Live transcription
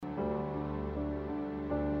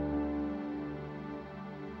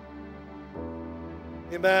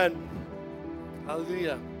Amen.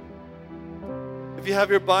 Hallelujah. If you have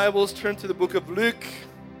your Bibles, turn to the book of Luke.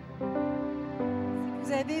 Si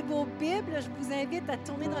vous avez vos Bibles, je vous invite à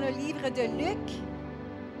tourner dans le livre de Luc.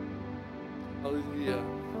 Hallelujah.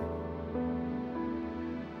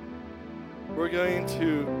 We're going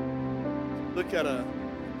to look at a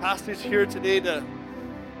passage here today that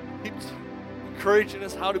keeps encouraging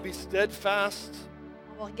us how to be steadfast.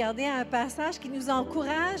 On va regarder un passage qui nous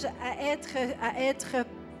encourage à être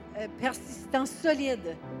persistant,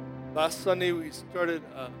 solide. Last Sunday we started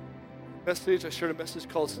a message. I shared a message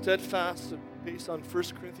called Steadfast based on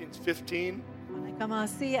 1 Corinthians 15. On a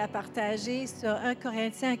commencé à partager sur 1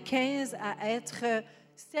 Corinthiens 15 à être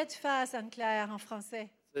steadfast, Anne-Claire, en français.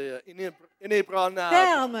 C'est inébranlable.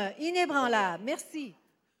 Ferme, inébranlable. Merci.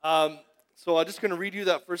 So I'm just going to read you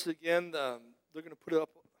that verse again. They're going to put it up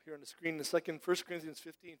here on the screen in a second. 1 Corinthians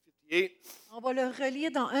 15, 58. On va le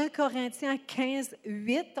relire dans 1 Corinthiens 15,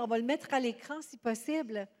 8. On va le mettre à l'écran si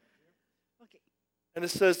possible. Okay. And it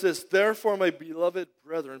says this, "Therefore, my beloved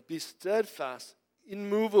brethren, be steadfast,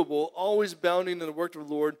 immovable, always abounding in the work of the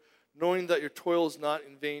Lord, knowing that your toil is not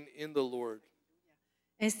in vain in the Lord."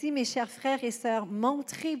 Ainsi, mes chers frères et sœurs,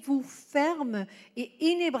 montrez-vous fermes et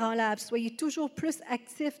inébranlables. Soyez toujours plus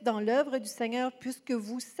actifs dans l'œuvre du Seigneur, puisque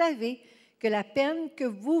vous savez que la peine que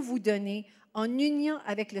vous vous donnez en union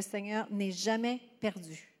avec le Seigneur n'est jamais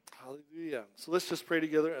perdue. Hallelujah. So let's just pray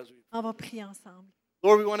together as we... On va prier ensemble.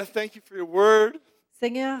 Lord, we want to thank you for your word.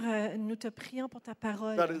 Seigneur, nous te prions pour ta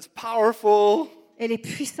parole. That is powerful. Elle est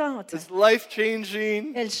puissante. It's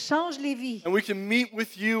life-changing. Elle change les vies. And we can meet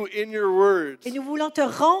with you in your words. Et nous voulons te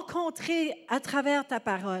rencontrer à travers ta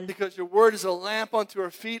parole. Because your word is a lamp unto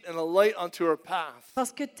our feet and a light unto our path.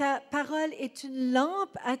 Parce que ta parole est une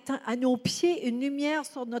lampe à nos pieds, une lumière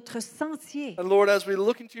sur notre sentier. And Lord, as we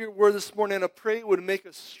look into your word this morning, I pray it would make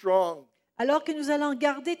us strong. Alors que nous allons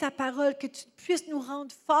garder ta parole, que tu puisses nous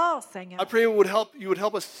rendre forts, Seigneur. I pray you would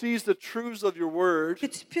help us seize the truths of your word. Que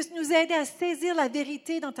tu puisses nous aider à saisir la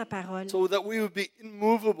vérité dans ta parole. So that we would be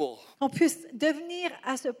immovable, Qu'on puisse devenir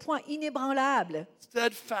à ce point inébranlable,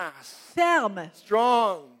 steadfast, ferme,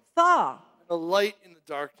 strong, fort and a light in the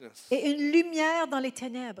darkness. et une lumière dans les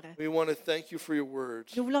ténèbres. We want to thank you for your word.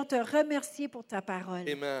 Nous voulons te remercier pour ta parole.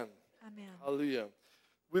 Amen. Amen. Hallelujah.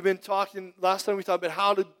 We've been talking, last time we talked about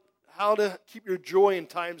how to keep your joy in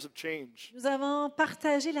times of change. Nous avons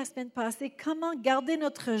partagé la semaine passée comment garder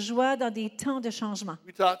notre joie dans des temps de changement.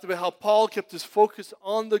 We talked about how Paul kept his focus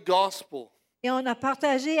on the gospel. Et on a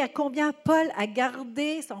partagé à combien Paul a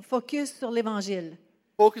gardé son focus sur l'Évangile,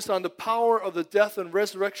 Focus on the power of the death and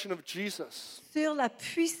resurrection of Jesus. sur la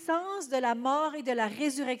puissance de la mort et de la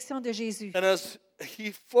résurrection de Jésus. And as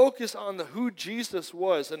he focused on who Jesus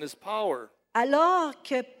was and his power, Alors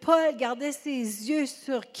que Paul gardait ses yeux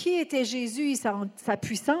sur qui était Jésus et sa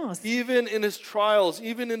puissance, even in his trials,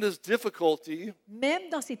 even in his difficulty, même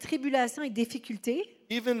dans ses tribulations et difficultés,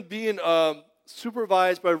 even being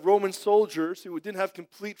supervised by Roman soldiers who didn't have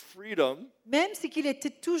complete freedom, même si qu'il était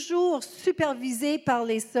toujours supervisé par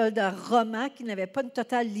les soldats romains qui n'avaient pas une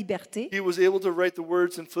totale liberté, he was able to write the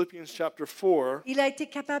words in Philippians chapter 4, il a été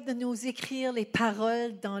capable de nous écrire les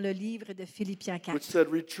paroles dans le livre de Philippiens which 4. said,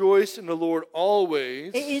 "Rejoice in the Lord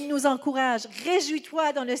always." Et il nous encourage,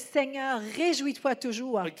 réjouis-toi dans le Seigneur, réjouis-toi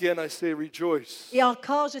toujours. Again, I say rejoice. Et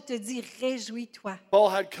encore, je te dis, réjouis-toi.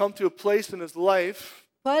 Paul had come to a place in his life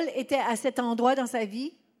Paul était à cet endroit dans sa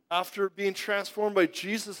vie, after being transformed by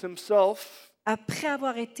Jesus himself, après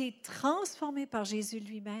avoir été transformé par Jésus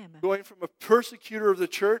lui-même, going from a persecutor of the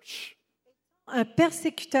church un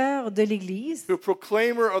persécuteur de l'Église, to a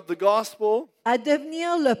proclaimer of the gospel, à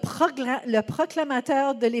devenir le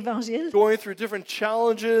proclamateur de l'Évangile, going through different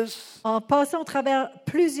challenges, en passant au travers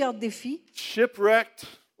plusieurs défis, shipwrecked,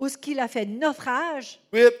 où ce qu'il a fait naufrage,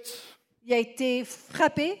 whipped, il a été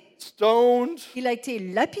frappé, stoned, il a été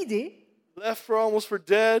lapidé, left for almost for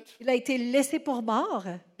dead. il a été laissé pour mort,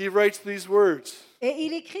 He writes these words, et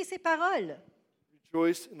il écrit ces paroles.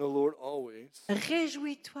 "Rejoice in the Lord always."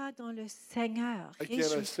 Réjouis-toi dans le Seigneur. Again,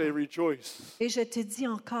 I say Réjouis-toi. rejoice. Et je te dis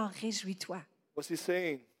encore, réjouis-toi. What's he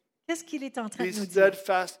saying? Qu'est-ce qu'il est en train Be de nous dire?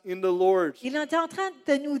 steadfast in the Lord. Il est en train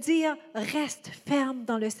de nous dire, reste ferme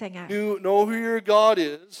dans le Seigneur. You know who your God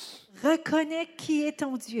is. Reconnais qui est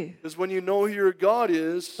ton Dieu. Because when you know who your God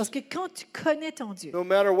is, Parce que quand tu connais ton Dieu, no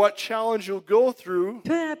matter what challenge you'll go through,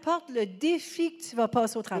 peu importe le défi que tu vas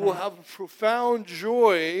passer au you will travers, have a profound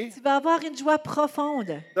joy tu vas avoir une joie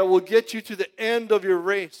profonde that will get you to the end of your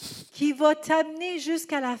race, qui va t'amener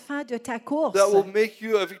jusqu'à la fin de ta course, that will make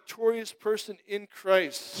you a victorious person in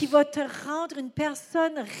Christ. qui va te rendre une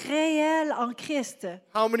personne réelle en Christ.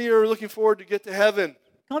 How many are looking forward to get to heaven?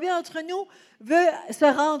 Combien d'entre nous veut se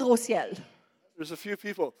rendre au ciel? There's a few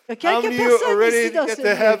people. Il y a How quelques many of you are personnes ready ici to dans get ce to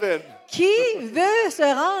lieu. heaven? Qui veut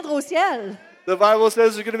se rendre au ciel? The Bible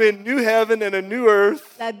says there's going to be a new heaven and a new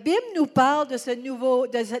earth. La Bible nous parle de cette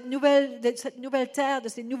nouvelle terre, de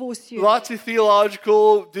ces nouveaux cieux. Lots of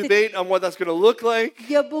theological debate on what that's going to look like.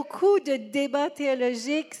 Il y a beaucoup de débats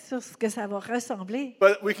théologiques sur ce que ça va ressembler.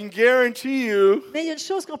 But we can guarantee you Mais il y a une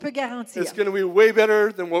chose qu'on peut garantir. it's going to be way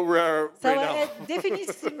better than what we are Ça right va now. être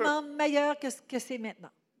définitivement meilleur que ce que c'est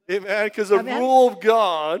maintenant. Amen. Because the Amen. rule of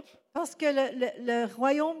God Parce que le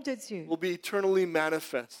royaume de Dieu will be eternally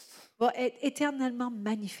manifest. va être éternellement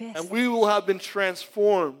manifeste. And we will have been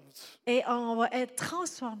transformed. Et on va être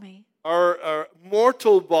transformés. Our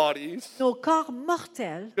mortal bodies Nos corps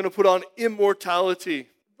mortels are going to put on immortality.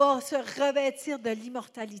 vont se revêtir de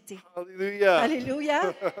l'immortalité. Hallelujah.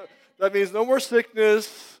 Alléluia. That means no more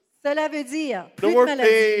sickness, Cela veut dire no plus de more maladie,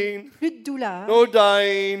 pain, plus de douleur, no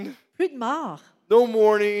dying, plus de mort, no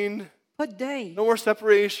mourning, pas de deuil, no more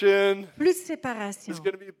separation. plus de séparation. It's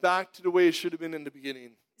going to be back to the way it should have been in the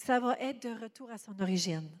beginning. Ça va être de retour à son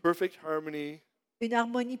origine. Perfect harmony. Une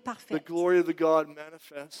harmonie The parfaite. glory of the God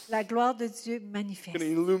manifests. La gloire de Dieu It's manifeste. going to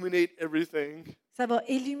illuminate everything. Ça va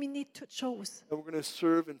illuminer toutes choses. And we're going to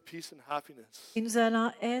serve in peace and happiness. Et nous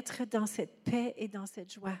allons être dans cette paix et dans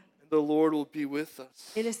cette joie. And the Lord will be with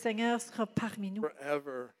us Et le Seigneur sera parmi nous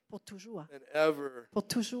forever pour toujours. and ever Pour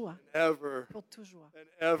toujours. and ever Pour toujours. and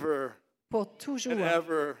ever Pour toujours. and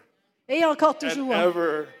ever Et encore and toujours.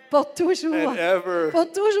 ever Pour toujours. and ever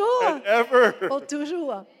Pour toujours. and ever, Pour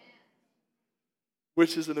toujours.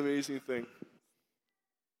 which is an amazing thing.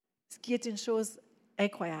 Ce qui est une chose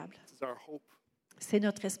incroyable. This is our hope. C'est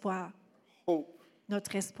notre espoir. Hope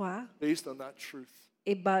Notre espoir based on that truth.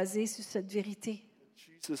 est basé sur cette vérité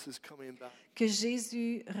Jesus is coming back. que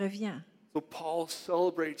Jésus revient. So Paul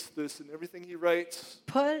celebrates this in everything he writes.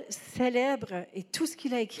 Paul célèbre et tout ce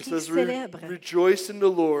qu'il a He écrit says, célèbre. rejoice in the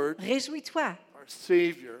Lord, Réjouis-toi, our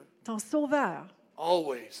Savior, ton sauveur,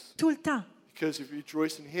 always. tout le temps. Because if you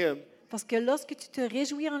rejoice in him, Parce que lorsque tu te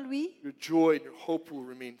réjouis en lui, your joy and your hope will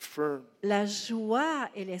remain firm. la joie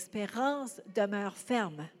et l'espérance demeurent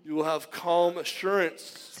fermes. You will have calm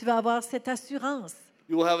assurance. Tu vas avoir cette assurance,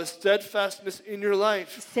 You will have a steadfastness in your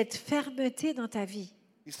life. cette fermeté dans ta vie.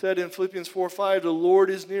 He said in Philippians 4:5, the Lord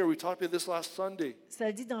is near. We talked about this last Sunday. Ça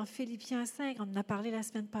le dit dans Philippiens 5, on en a parlé la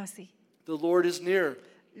semaine passée. The Lord is near.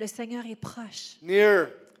 Le Seigneur est proche, Near.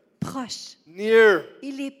 proche. Near.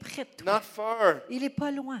 Il est près de toi. Not far. Il n'est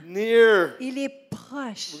pas loin. Near. Il est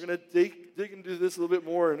proche. We're going to dig into this a little bit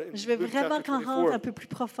more in Je veux Luke vraiment chapter qu'on rentre un 24. peu plus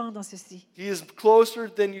profond dans ceci. He is closer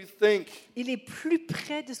than you think. Il est plus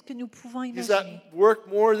près de ce que nous pouvons He's imaginer. at work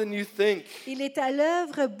more than you think. Il est à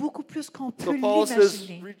l'œuvre beaucoup plus qu'on peut So Paul says,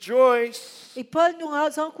 l'imaginer. rejoice Et Paul nous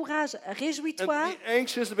encourage, and réjouis-toi, be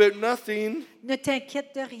anxious about nothing, ne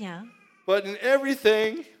t'inquiète de rien, but in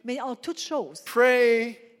everything, mais en toute chose,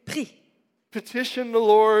 pray, prie. petition the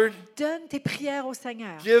Lord, Donne tes prières au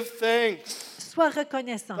Seigneur. give thanks. Sois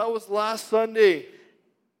reconnaissant. That was last Sunday.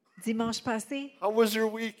 Dimanche passé, How was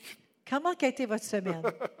your week? comment a été votre semaine?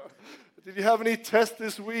 Did you have any tests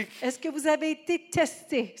this week? Est-ce que vous avez été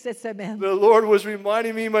testé cette semaine? The Lord was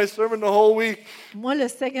reminding me my sermon the whole week. Moi, le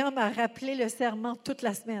Seigneur m'a rappelé le serment toute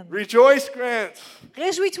la semaine. Rejoice, Grant.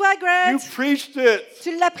 Réjouis-toi, Grant. You preached it.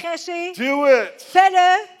 Tu l'as prêché. Do it.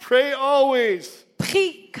 Fais-le. Pray always.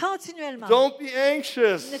 Prie continuellement. Don't be Ne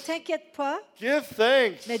anxious. t'inquiète pas, Give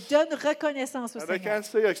thanks. mais donne reconnaissance au And I Seigneur. can't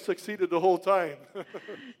say I succeeded the whole time.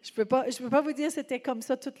 Je peux pas vous dire que c'était comme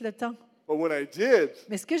ça tout le temps. But when I did,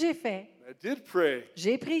 Mais ce que j'ai fait, I did pray.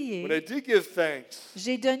 j'ai prié, When I did give thanks.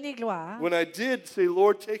 j'ai donné gloire. When I did say,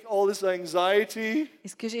 Lord, take all this anxiety. Et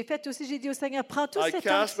ce que j'ai fait aussi, j'ai dit au Seigneur, prends toute I cette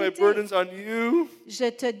cast my anxiété. burdens on you. Je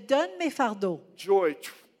te donne mes fardeaux. Joy,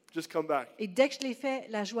 just come back. Et dès que je l'ai fait,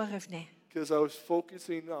 la joie revenait. Because I was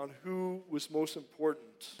focusing on who was most important.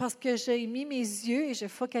 Parce que j'ai mis mes yeux et je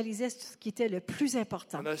focalisais sur ce qui était le plus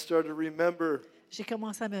important. And I started to remember J'ai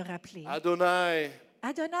commencé à me rappeler. Adonai,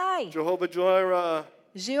 Adonai, Jehovah Jireh,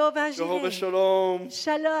 Jéhovah Jehovah Jireh, Shalom,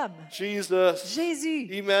 Shalom, Jesus, Jésus,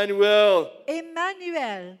 Emmanuel.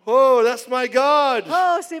 Emmanuel. Oh, that's my God.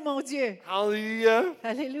 Oh, c'est mon Dieu. Hallelujah.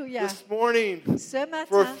 Alléluia. This morning, Ce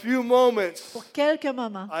for a matin, few moments, pour quelques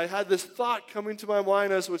moments, I had this thought coming to my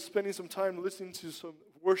mind as I was spending some time listening to some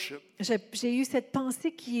worship. j'ai eu cette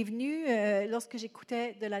pensée qui est venue lorsque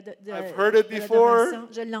j'écoutais de I've heard it before. l'adoration.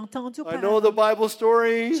 Je l'ai entendu I know the auparavant. Bible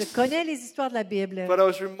stories, Je connais les histoires de la Bible. but I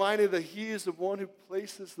was reminded that He is the one who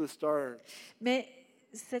places the stars. Mais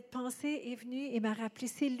cette pensée est venue et m'a rappelé,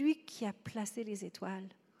 c'est lui qui a placé les étoiles.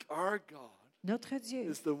 Our God Notre Dieu,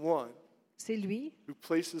 is the one C'est lui who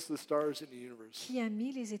places the stars in the universe. qui a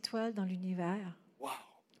mis les étoiles dans l'univers. Wow.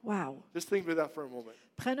 Wow. Just think about that for a moment.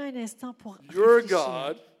 Prenons un instant pour Your réfléchir.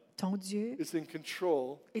 God Ton Dieu is in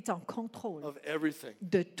control est en contrôle of everything.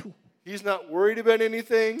 de tout. He's not worried about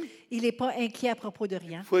anything. Il n'est pas inquiet à propos de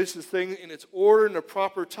rien. Places things in its order in the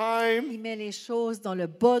proper time. Il met les choses dans le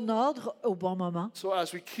bon ordre au bon moment. So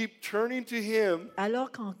as we keep turning to Him,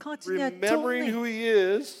 Alors qu'on continue à remembering tourner who He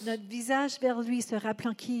is, notre visage vers lui, se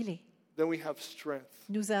rappelant qui il est, then we have strength.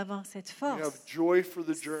 nous avons cette We have force, joy for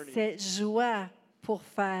the journey. cette joie pour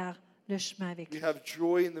faire le chemin avec We lui. have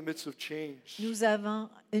joy in the midst of change. Nous avons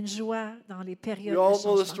une joie dans les We périodes all de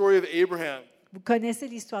know the changement. story of Abraham. Vous connaissez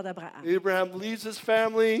l'histoire d'Abraham. Abraham leaves his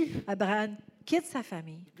family, Abraham quitte sa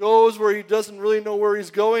famille. goes where he doesn't really know where he's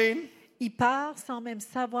going. Il part sans même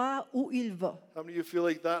savoir où il va. How many of you feel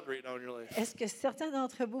like that right now in your life? Est-ce que certains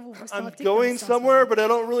d'entre vous, vous vous I'm sentez going comme ça en ce somewhere, moment? but I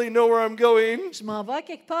don't really know where I'm going. Je m'en vais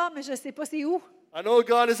quelque part, mais je ne sais pas c'est où. I know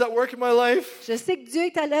God is at work in my life. Je sais que Dieu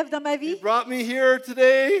est à l'œuvre dans ma He vie. brought me here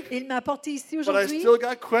today, Il m'a apporté ici but I aujourd'hui, still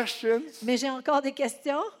got questions. mais j'ai encore des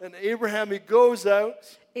questions. And Abraham, he goes out,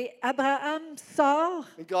 Et Abraham sort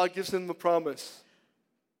and God gives him a promise.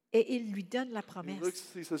 et il lui donne la He promesse.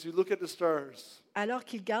 says, you look at the stars, Alors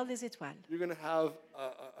qu'il garde les étoiles. you're going to have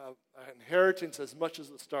an inheritance as much as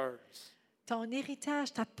the stars. Ton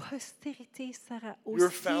héritage, ta postérité sera Your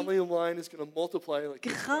aussi family line is going to multiply like the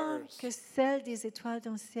grand stars. que celle des étoiles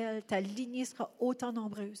dans le ciel. Ta lignée sera autant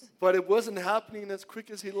nombreuse. But it wasn't happening as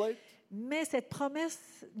quick as he liked. Mais cette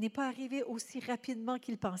promesse n'est pas arrivée aussi rapidement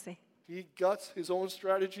qu'il pensait. He got his own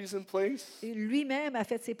strategies in place, Et lui-même a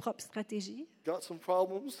fait ses propres stratégies. got some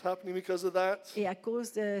problems happening because of that. Et à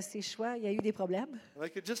cause de ses choix, il y a eu des problèmes. And I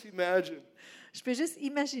could just imagine Je peux juste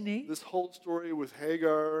imaginer this whole story with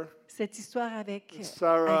Hagar. cette histoire avec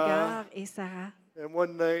Sarah. Agar et Sarah. And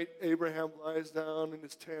one night, Abraham lies down in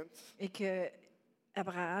his tent. Et que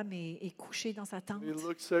Abraham est couché dans sa tente He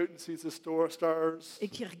looks out and sees the stars. et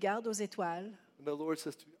qu'il regarde aux étoiles. And the Lord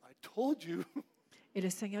says to me, I told you, Et le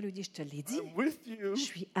Seigneur lui dit, je te l'ai dit, I'm with you. je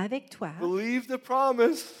suis avec toi. Believe the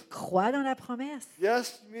promise. Crois dans la promesse.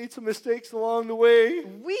 Yes, you made some mistakes along the way.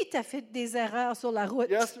 Oui, tu as fait des erreurs sur la route.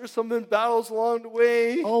 Yes, there's some battles along the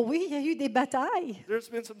way. Oh oui, il y a eu des batailles. There's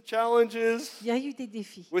been some challenges Il y a eu des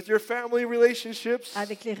défis with your family relationships.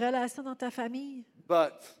 avec les relations dans ta famille.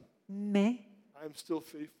 But Mais I'm still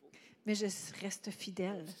faithful. je reste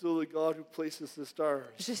fidèle. I'm still the God who places the stars.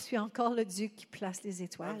 Je suis encore le Dieu qui place les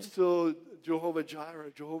étoiles. I'm still Jehovah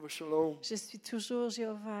Jireh, Jehovah Shalom. Je suis toujours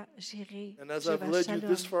Jéhovah Jireh, And as I've Jéhovah led you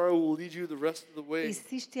this Shalom. far, I will lead you the rest of the Et way.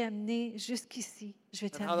 si je t'ai amené jusqu'ici, je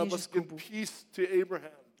vais And how that t'amener must jusqu'au give bout. peace to Abraham.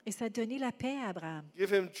 Et ça a donné la paix à Abraham.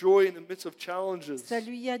 Give him joy in the midst of challenges. Ça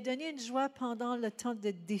lui a donné une joie pendant le temps de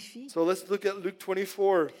défi. So let's look at Luke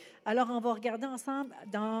 24. Alors, on va regarder ensemble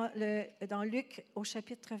dans Luc au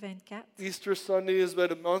chapitre 24. Easter Sunday is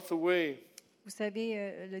about a month away. Vous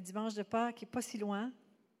savez, le dimanche de Pâques n'est pas si loin.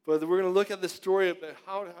 But we're going to look at this story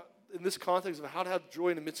about in this context of how to have joy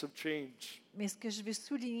in the midst of change. Mais ce que je veux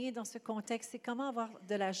souligner dans ce contexte, c'est comment avoir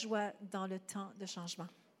de la joie dans le temps de changement.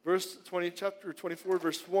 Chapter 24,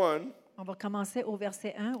 verse 1 On va commencer au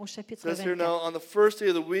verset 1 au chapitre says here, 24. now on the first day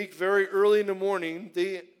of the week, very early in the morning,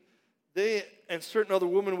 they and certain other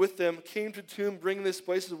women with them came to the tomb, bringing the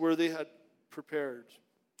spices where they had prepared.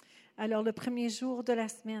 Alors, le premier jour de la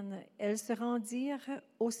semaine, elles se rendirent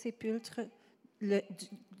au sépulcre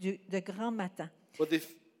de grand matin, But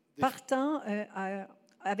partant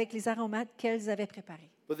avec les aromates qu'elles avaient préparés.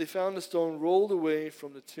 they found the stone rolled away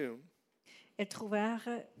from the tomb. Elles trouvèrent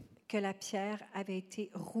que la pierre avait été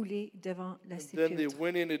roulée devant le And then they sépulcre.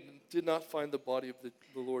 went in and did not find the body of the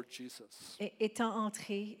Lord Jesus. Et étant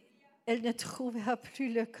entrées, elles ne trouvèrent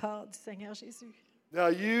plus le corps du Seigneur Jésus. Now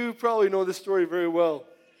you probably know this story very well.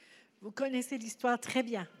 Vous connaissez l'histoire très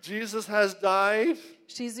bien. Jesus has died.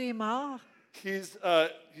 Jésus est mort.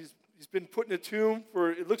 He's been put in a tomb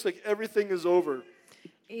for, it looks like everything is over.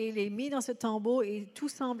 Et il est mis dans ce tombeau et tout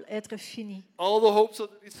semble être fini. All the hopes of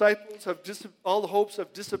the disciples have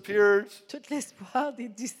disappeared. Tout l'espoir des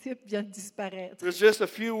disciples vient de disparaître. There's just a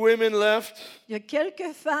few women left. Il y a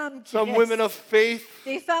quelques femmes qui Some women restent, of faith.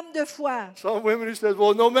 des femmes de foi, Some women who says,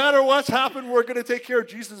 well, no matter what's happened, we're going to take care of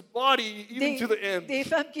Jesus' body even to the end. des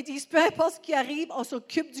femmes qui disent, peu importe ce qui arrive, on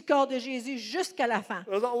s'occupe du corps de Jésus jusqu'à la fin.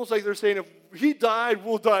 It's almost like they're saying, if he died,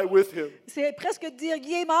 we'll die with him. C'est presque dire,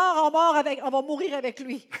 il est mort, on va mourir avec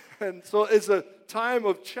lui. And so it's a time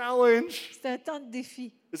of challenge. C'est un temps de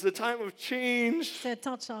défi. It's a time of change. C'est un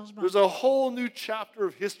temps de changement. There's a whole new chapter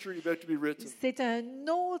of history about to be written. C'est un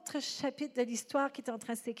autre chapitre de l'histoire qui est en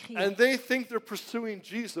train de s'écrire. And they think they're pursuing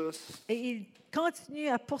Jesus. Et ils continuent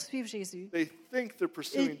à poursuivre Jésus. They think they're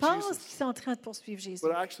pursuing Ils pensent Jesus. qu'ils sont en train de poursuivre Jésus.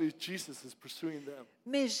 But actually, Jesus is pursuing them.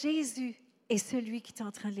 Mais Jésus est celui qui est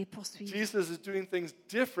en train de les poursuivre. Jesus is doing things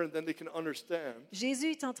different than they can understand.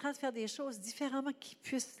 Jésus est en train de faire des choses différemment qu'ils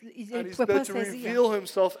ne And he's pouvaient pas about to saisir. reveal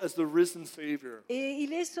himself as the risen Savior. Et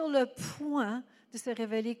il est sur le point de se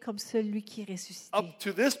révéler comme celui qui est ressuscité. Up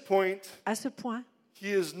to this point, À ce point, he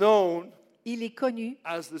is known il est connu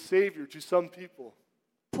as the Savior to some people.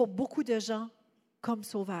 pour beaucoup de gens comme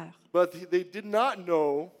sauveur. But they did not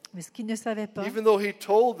know, Mais ce qu'ils ne savaient pas, even though he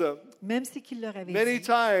told them même si qu'il leur avait many dit,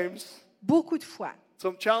 times, beaucoup de fois,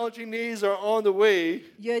 some challenging days are on the way.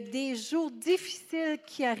 il y a des jours difficiles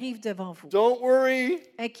qui arrivent devant vous. Don't worry.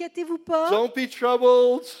 Inquiétez-vous pas, Don't be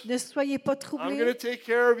troubled. ne soyez pas I'm troublés, going to take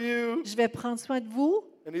care of you. je vais prendre soin de vous.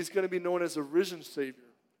 And he's going to be known as a risen Savior.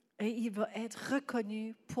 Et il va être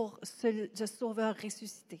reconnu pour ce sauveur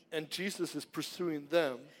ressuscité. And Jesus is pursuing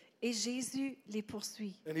them. Et Jésus les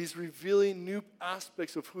poursuit. And he's revealing new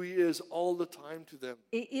aspects of who he is all the time to them.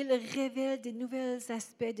 Et il révèle des nouveaux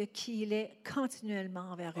aspects de qui il est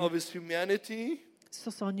continuellement envers Of eux, his humanity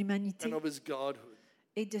sur son humanité and of his godhood.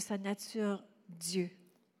 et de sa nature Dieu.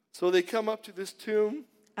 So they come up to this tomb.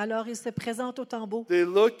 Alors il se présente au tombeau, They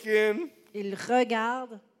look in. il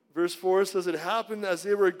regarde. Verse 4 says, it happened as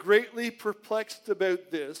they were greatly perplexed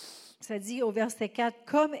about this. Ça dit au verset 4,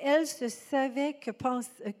 comme elle se savait que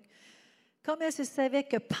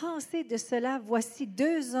penser de cela, voici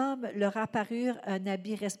deux hommes leur apparurent un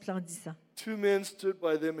habit resplendissant. Two men stood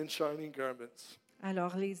by them in shining garments.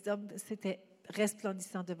 Alors les hommes s'étaient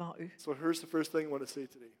resplendissants devant eux. So here's the first thing I want to say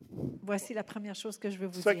today. Voici la première chose que je veux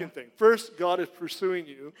vous Second dire. thing. First, God is pursuing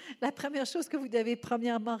you La première chose que vous devez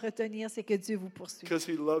premièrement retenir, c'est que Dieu vous poursuit because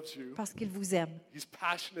he loves you. parce qu'il vous aime. He's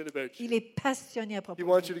passionate about you. Il est passionné à propos He de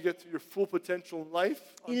wants vous. you to get to your full potential in life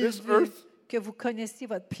on Il this veut earth. que vous connaissiez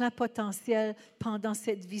votre plein potentiel pendant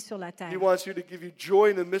cette vie sur la terre. He wants you to give you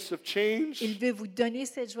joy in the midst of change. Il veut vous donner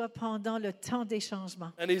cette joie pendant le temps des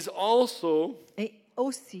changements. And he's also Et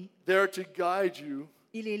aussi, there to guide you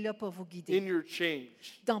il est là pour vous in guider your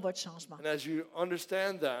change. dans votre changement. And as you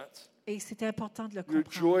understand that, Et c'est important de le your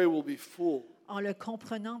comprendre. joy will be full. En le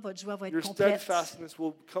comprenant, votre joie va être Your complète. steadfastness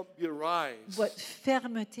will be arise. Votre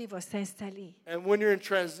fermeté va s'installer. And when you're in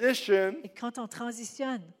transition, Et quand on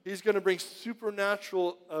transitionne, he's going to bring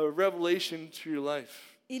supernatural revelation to your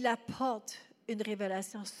life. il apporte une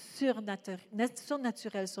révélation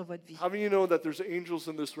surnaturelle sur votre vie. How many of you know that there's angels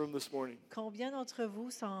in this room this morning? Combien d'entre vous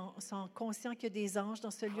sont conscients qu'il y a des anges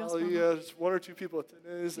dans ce lieu en ce moment? Hallelujah. There's one or two people.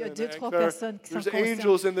 Il y a And 2-3 Ankara. personnes qui sont There's conscientes.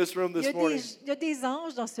 angels in this room Il y, this a morning. il y a des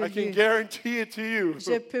anges dans ce I can lieu. guarantee it to you.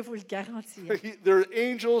 Je peux vous le garantir. There are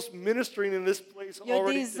angels ministering in this place Il y a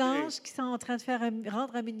already des today. anges qui sont en train de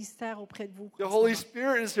rendre un ministère auprès de vous. The en ce Holy moment.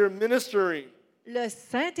 Spirit is here ministering. Le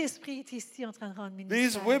Saint-Esprit est ici en train de rendre These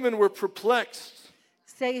ministère. women were perplexed.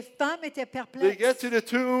 Ces femmes étaient They get perplexes. to the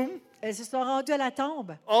tomb. Elles se sont rendues à la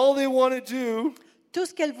tombe. All they want to do Tout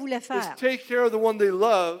ce qu'elles voulaient is faire, take care of the one they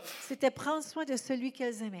love, c'était prendre soin de celui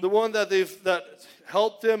qu'elles aimaient. the one that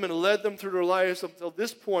helped them and led them through their lives up till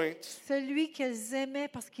this point. Celui qu'elles aimaient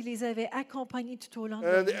parce qu'il les avait accompagnés tout au long de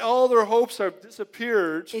leur And vie. all their hopes have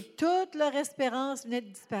disappeared. Et toute leur espérance venait de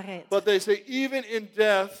disparaître. But they say, even in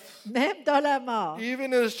death, Même dans la mort,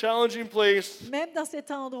 even in this challenging place, même dans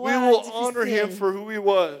cet endroit we will honor him difficile, for who he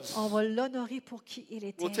was. on va l'honorer pour qui il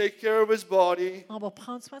était. We'll take care of his body. On va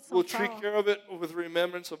prendre soin de son We'll treat corps care of it with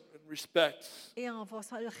remembrance and respect. et on va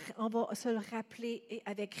se le rappeler et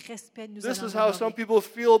avec respect nous This allons is how some l'honorer. people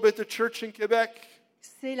feel about the church in Quebec.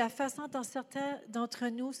 C'est la façon dont certains d'entre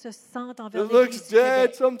nous se sentent It envers looks l'Église du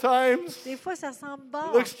dead Québec. sometimes. Des fois, ça semble It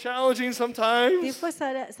bas. looks challenging Des sometimes. fois, ça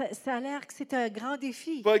a l'air que c'est un grand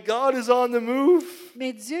défi. But God is on the move.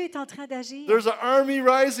 Mais Dieu est en train d'agir. There's an army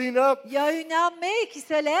rising up. Il y a une armée qui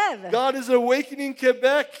se lève. God is awakening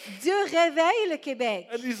Quebec. Dieu réveille le Québec.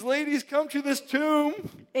 And these ladies come to this tomb,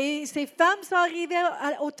 Et ces femmes sont arrivées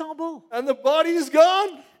au tombeau. and the body is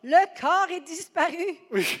gone. Le corps est disparu.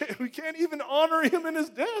 We can't even honor him in his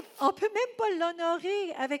death. On ne peut même pas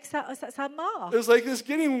l'honorer avec sa mort. It's like it's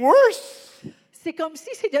getting worse. C'est comme si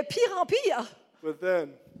c'est de pire en pire. But then,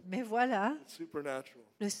 Mais voilà, it's supernatural.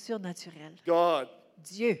 le surnaturel. God,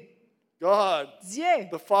 Dieu. the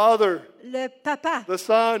Dieu. Father, Le Papa. the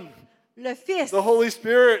Son, Le Fils. the Holy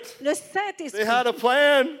Spirit. Le They Saint-Esprit. had a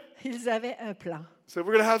plan. Ils avaient un plan. So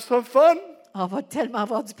we're going to have some fun. On va tellement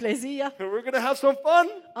avoir du plaisir. We're going to have some fun.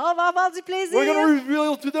 On va avoir du We're plaisir. going to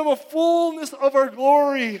reveal to them a fullness of our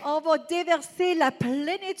glory. On va déverser la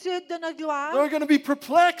plénitude de notre gloire. They're going to be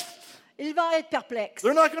perplexed. Ils vont être perplexes.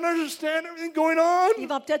 They're not going to understand everything going on. Ils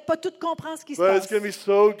vont peut-être pas tout comprendre ce qui se But it's passe. going to be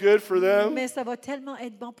so good for them. Mais ça va tellement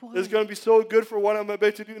être bon pour eux. It's going to be so good for what I'm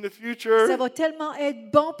about to do in the future. Ça va tellement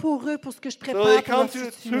être bon pour eux, pour ce que je So they prépare pour come leur to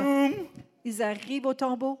the futur. tomb, Ils arrivent au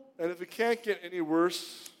tombeau. and if it can't get any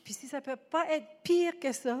worse, Puis si ça ne peut pas être pire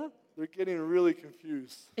que ça, they're getting really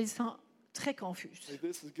confused. ils sont très confus. Like,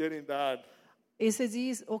 this is getting bad. Et ils se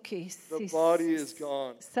disent, OK, The body is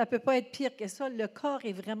gone. ça ne peut pas être pire que ça. Le corps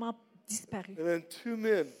est vraiment disparu. And then 2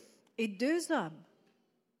 men, Et 2 hommes,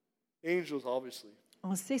 angels obviously,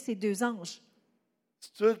 on sait ces 2 anges,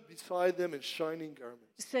 stood beside them in shining garments.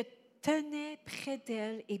 se tenaient près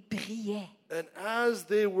d'elle et brillaient. And as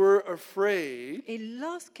they were afraid, Et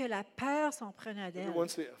lorsque la peur s'en prenait d'elle, everyone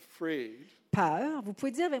say afraid. peur, vous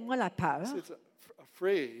pouvez dire avec moi la peur, Say it's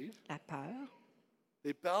afraid. la peur,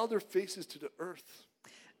 They bowed their faces to the earth.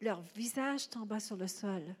 leur visage tomba sur le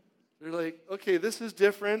sol. They're like, okay, this is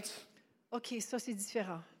different. OK, ça c'est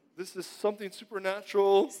différent. This is something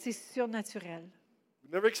supernatural. C'est surnaturel.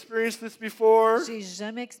 We've never experienced this before. J'ai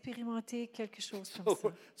jamais expérimenté quelque chose comme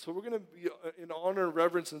ça. So we're going to be in honor and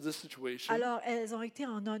reverence in this situation. Alors, elles ont été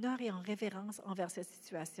en honneur et en révérence envers cette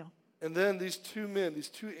situation. And then these 2 men, these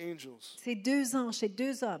 2 angels, Ces 2 anges, ces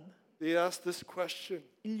 2 hommes, they asked this question.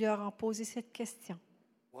 ils leur ont posé cette question.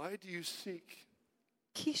 Why do you seek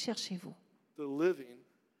Qui cherchez-vous the living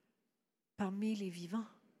parmi les vivants,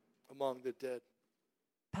 among the dead?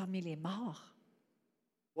 parmi les morts?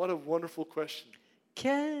 What a wonderful question.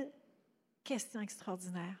 Quelle question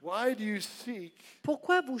extraordinaire. Why do you seek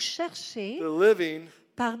Pourquoi vous cherchez the living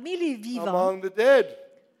parmi les vivants, among the dead?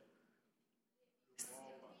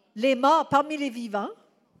 les morts parmi les vivants,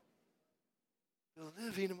 The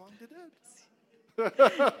living among the dead.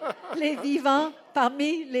 les vivants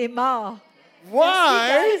parmi les morts?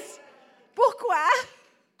 Why? Pourquoi?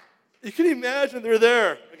 You can imagine they're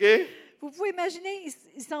there, okay? Vous pouvez imaginer,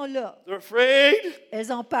 ils sont là. They're afraid.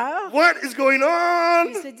 Elles ont peur. What is going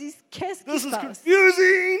Ils on? se disent, qu'est-ce qui This se is passe?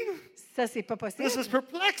 confusing. Ça, c'est pas possible. This is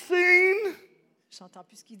perplexing. J'entends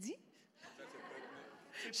plus ce qu'il dit.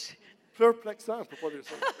 Perplexant, pour pas dire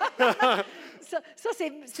ça. Ça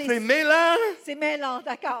c'est C'est mêlant. c'est mêlant,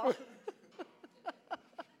 d'accord.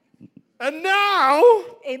 And now,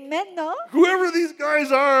 Et maintenant, whoever these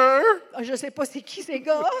guys are, je sais pas c'est qui ces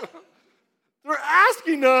gars, they're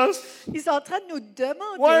asking us, ils sont en train de nous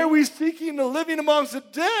why are demander we seeking the living amongst the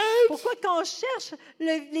dead? pourquoi qu'on cherche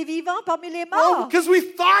les vivants parmi les Well, morts. because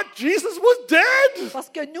we thought Jesus was dead.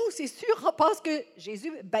 Parce que nous, c'est sûr, on pense que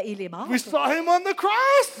Jésus, il est mort. We saw him on the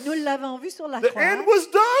cross. Nous l'avons vu sur la The croix. end was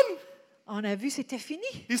done. On a vu c'était fini.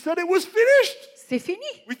 He said it was finished. C'est fini.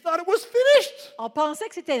 We thought it was finished. On pensait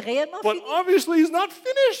que c'était réellement But fini. obviously, he's not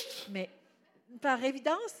finished. Mais par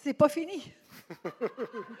évidence, c'est pas fini.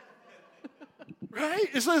 Right?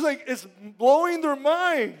 It's like it's blowing their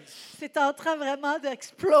minds. C'est en train vraiment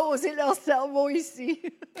d'exploser leur cerveau ici.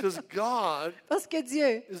 Because God Parce que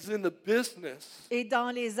Dieu is in the business est dans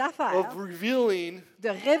les affaires of revealing de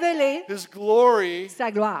révéler his glory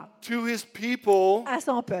sa gloire to his people, à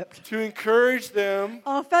son peuple. to encourage them,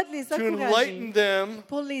 En fait, les to enlighten encourager, them,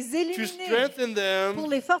 pour les to éliminer, strengthen pour them,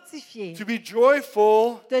 les fortifier, to be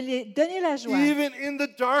joyful, de les donner la joie, even in the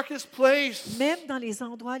darkest place, même dans les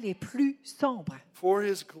endroits les plus sombres, for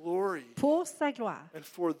his glory pour sa gloire and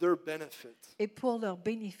for their benefit. et pour leur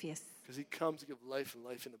bénéfice. Because he comes to give life and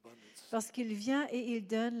life in abundance. Parce qu'il vient et il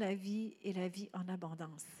donne la vie et la vie en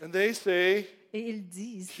abondance. And they say, Et ils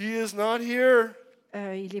disent, he is not here.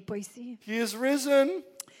 il n'est pas ici. He is risen.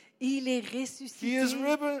 Il est He ressuscité. is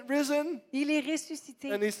risen. Il est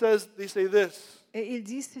ressuscité. And they say this. Et il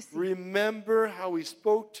dit ceci. Remember how he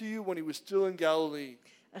spoke to you when he was still in Galilee.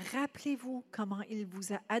 Rappelez-vous comment il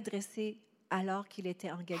vous a adressé alors qu'il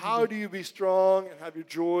était en How Galilée. do you be strong and have your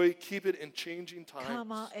joy? Keep it in changing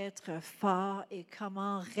Comment times. être fort et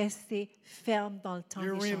comment rester ferme dans le temps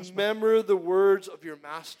You des changements. remember the words of your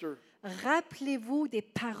master. Rappelez-vous des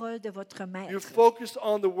paroles de votre You maître. focused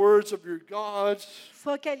on the words of your God.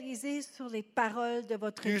 Focalisez sur les paroles de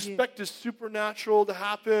votre You Dieu. expect the supernatural to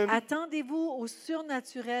happen. Attendez-vous au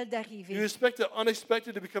surnaturel You d'arriver. expect the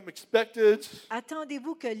unexpected to become expected.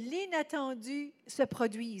 Attendez-vous que l'inattendu se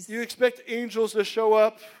produise. You expect angels to show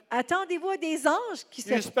up. Attendez-vous à des anges qui You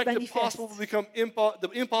se expect the manifestent. possible to become the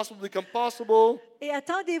impossible to become possible. Et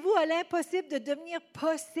attendez-vous à l'impossible de devenir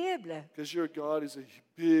possible. Because your God is a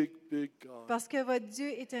big, big God. Parce que votre Dieu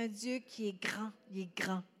est un Dieu qui est grand. Il est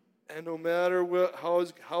grand. And no matter how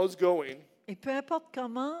it's going, Et peu importe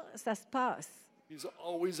comment ça se passe, He's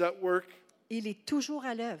always at work. il est toujours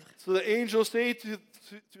à l'œuvre. So the angels say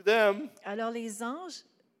to them, Alors les anges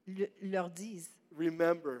leur disent,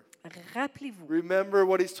 remember. rappelez-vous, Remember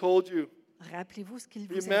what he's told you. rappelez-vous ce qu'il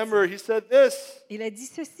vous a Remember, dit. he said this. Il a dit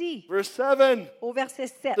ceci Verse 7. au verset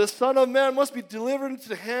 7. The Son of Man must be delivered into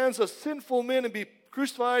the hands of sinful men and be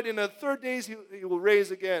crucified. In the 3 days he will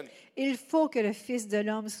raise again. Il faut que le Fils de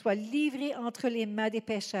l'homme soit livré entre les mains des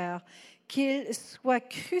pécheurs, qu'il soit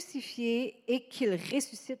crucifié et qu'il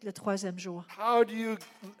ressuscite le 3e jour. How do you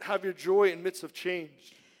have your joy in midst of change?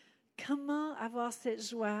 Comment avoir cette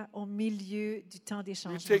joie au milieu du temps des You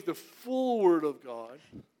changements? take the full word of God,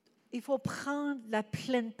 Il faut prendre la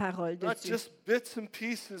pleine parole de not Dieu. just bits and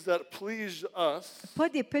pieces that please us, Pas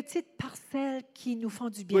des petites parcelles qui nous font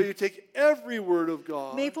du but you bien, take every word of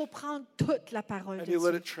God mais il faut prendre toute la parole and de you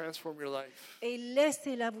let Dieu it transform your life. et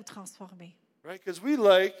laissez-la vous transformer. Right? Because we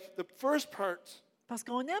like the first part, Parce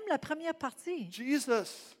qu'on aime la première partie,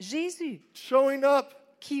 Jesus Jésus, showing up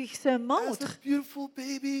qui se as a montre, beautiful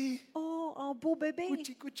baby. oh, en beau bébé,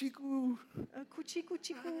 Kuchi, kuchi, koo. un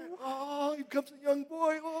couchi-couchi-cou. Oh, he becomes a young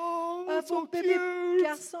boy. Oh, Un so beau bébé cute.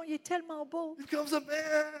 garçon, il est tellement beau. He becomes a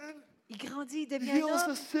man. Il grandit, il He devient heals the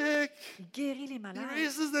homme, sick. il guérit les He malades,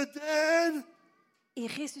 raises the dead. il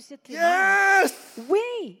ressuscite les morts. Yes!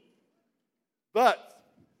 Oui, But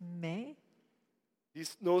mais he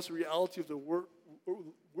knows the reality of the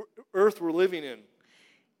earth we're living in.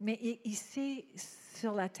 il sait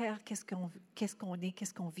sur la terre qu'est-ce qu'on est,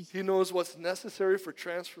 qu'est-ce qu'on vit. He knows what's necessary for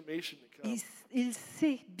transformation to come. Il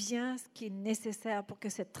sait bien ce qui est nécessaire pour que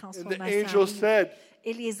cette And the transformation angel arrive. said,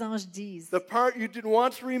 Et les anges disent, the part you didn't want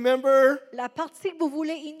to remember, la partie que vous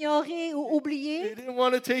voulez ignorer ou you oublier, didn't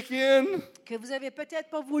want to take in, que vous avez peut-être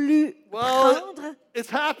pas voulu well, prendre,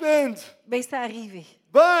 it's happened. bien, c'est arrivé.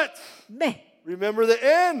 But Mais remember the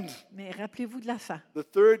end. rappelez-vous de la fin. The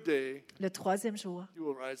 3rd day, Le 3e jour, you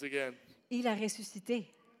will rise again. il a ressuscité.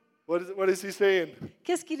 What is he saying?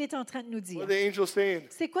 Qu'est-ce qu'il est en train de nous What dire? are the angels saying?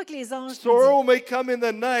 C'est quoi que les anges nous Sorrow may come in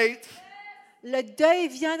the night. disent? Le deuil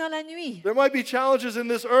vient dans la nuit. There might be challenges in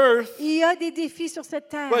this earth, Il y a des défis sur cette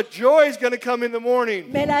terre. but joy is going to come in the morning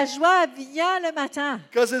Mais la joie vient le matin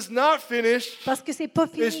because it's not finished. parce que c'est pas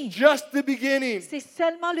It's fini. just the beginning. C'est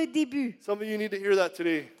seulement le début. Some of you need to hear that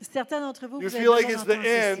today. Certains d'entre vous, You vous avez feel like besoin it's the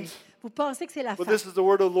d'entendre end, ceci. Vous pensez que c'est la but fin. this is the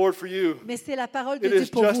word of the Lord for you. Mais c'est la parole de It Dieu is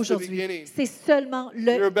pour just vous the aujourd'hui. beginning. C'est seulement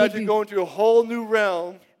You're le about to début. go into a whole new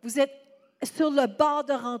realm Vous êtes sur le bord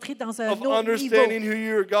de rentrer dans un of autre niveau, understanding who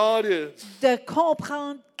your God is. de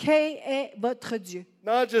comprendre qui est votre Dieu.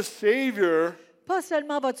 Not just Savior, Pas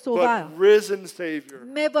seulement votre but Sauveur, risen Savior.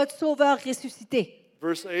 mais votre Sauveur ressuscité.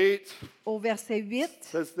 Verse 8 Au verset 8,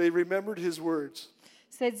 says they remembered his words.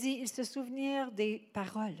 ça dit, ils se souvenirent des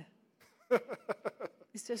paroles.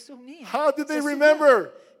 Ils se souvenirent. How did Se they souvenir.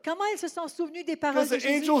 remember? Comment ils se sont souvenus des paroles Because de the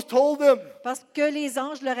Jésus? angels told them Parce que les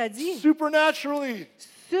anges leur ont dit, supernaturally.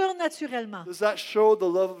 surnaturellement. Does that show the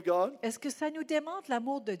love of God? Est-ce que ça nous démontre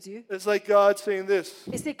l'amour de Dieu? It's like God saying this.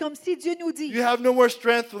 Et c'est comme si Dieu nous dit, You have no more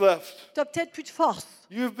strength left. tu n'as peut-être plus de force.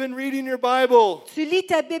 You've been reading your Bible. Tu lis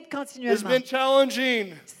ta Bible It's continuellement. been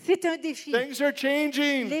challenging. C'est un défi. Things are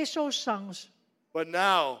changing. Les choses changent. But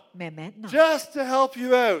now, Mais maintenant, just to help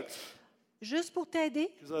you out, juste pour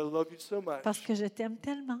t'aider, because I love you so much, parce que je t'aime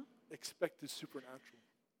tellement, expect the supernatural.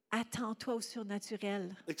 attends-toi au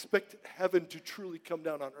surnaturel. Expect heaven to truly come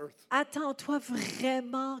down on earth. Attends-toi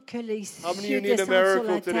vraiment que les How many of cieux you need a descendent sur la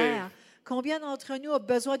miracle today? terre. Combien d'entre nous ont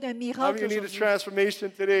besoin d'un How miracle many need a aujourd'hui? transformation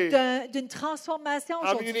today? D'une transformation How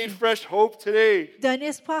many aujourd'hui? need fresh hope today? D'un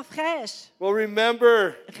espoir fraîche. Well,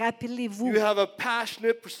 remember, Rappelez-vous you have a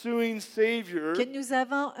passionate, pursuing Savior que nous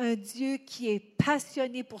avons un Dieu qui est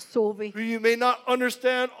passionné pour sauver. who you may not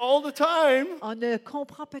understand all the time, On ne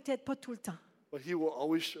comprend peut-être pas tout le temps, but He will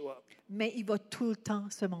always show up mais il va tout le temps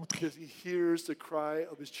se montrer. because He hears the cry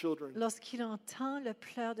of His children. Lorsqu'il entend le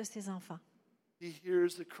pleur de ses enfants, He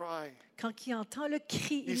hears the cry. quand il entend le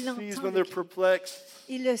cri, He il sees l'entend. when le they're cri. perplexed.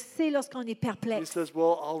 Il le sait lorsqu'on est He perplexe. says,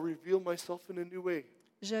 well, I'll reveal myself in a new way.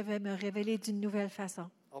 Je vais me révéler d'une nouvelle façon.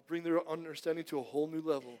 I'll bring their understanding to a whole new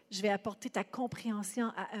level. Je vais apporter ta compréhension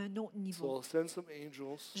à un autre So niveau. I'll send some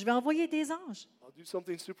angels. Je vais envoyer des anges. I'll do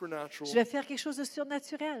something supernatural Je vais faire quelque chose de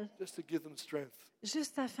surnaturel, just to give them strength.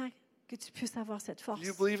 juste afin que tu puisses avoir cette force. Do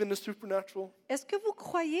you believe in the supernatural? Est-ce que vous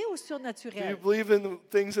croyez au Do you surnaturel? believe in the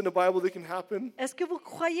things in the Bible that can happen? Est-ce que vous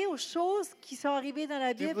croyez aux choses qui sont arrivées dans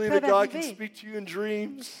la Do you Bible believe that peuvent God can arriver? speak to you in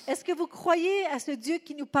dreams? Est-ce que vous croyez à ce Dieu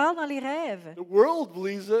qui nous parle dans les rêves? The world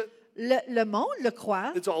believes it. Le monde le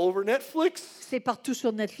croit. It's all over Netflix. C'est partout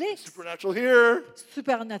sur Netflix. Supernatural here.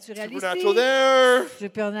 Supernaturel Supernatural ici. there.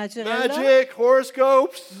 Supernaturel là. Magic,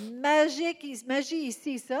 horoscopes. Magie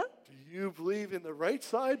ici, ça. Do you believe in the right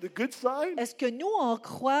side, the good side? Est-ce que nous, on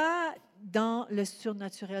croit dans le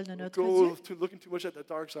surnaturel de notre Go Dieu? to looking too much at the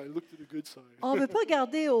dark side. Look to the good side. On ne veut pas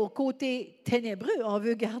garder au côté ténébreux, on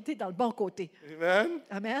veut garder dans le bon côté. Amen.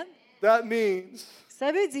 Amen. That means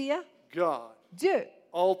Ça veut dire God, Dieu,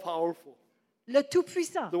 all powerful, le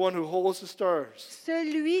Tout-Puissant, the one who holds the stars,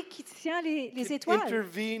 celui qui tient les can étoiles,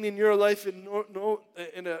 intervene in your life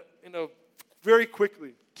in a very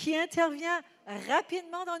quickly. qui intervient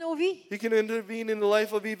rapidement dans nos vies. He can intervene in the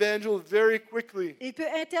life of Evangel very quickly. Il peut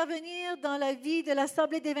intervenir dans la vie de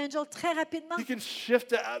l'Assemblée d'Évangile très rapidement. He can shift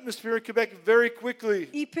the atmosphere in Quebec very quickly.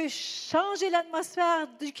 Il peut changer l'atmosphère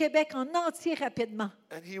du Québec en entier rapidement.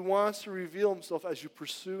 And he wants to reveal himself as you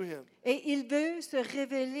pursue him. Et il veut se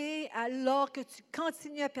révéler alors que tu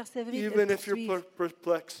continues à persévérer et Even de if you're poursuivre.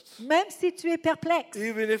 perplexed. Même si tu es perplexe,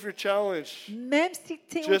 Even if you're challenged. même si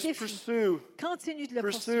tu es au Just défi, pursue. continue de le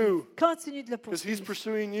Pursue. poursuivre. Continue de le Because he's poursuivre.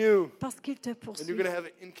 pursuing you. Parce qu'il te And you're poursuit. going to have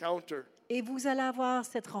an encounter. Et vous allez avoir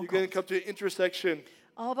cette You're going to rencontre. come to an intersection.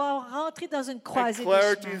 On va rentrer dans une And croisée de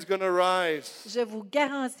clarity chemin. is going to rise. Je vous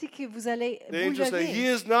garantis que vous allez The vous angels say, He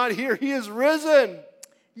lever. is not here. He is risen.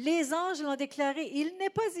 Les anges l'ont déclaré. Il n'est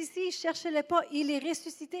pas ici, cherchez-le pas, il est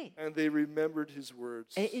ressuscité. And they remembered his words.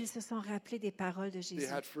 Et ils se sont rappelés des paroles de They Jésus.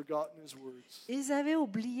 had forgotten his words. Ils avaient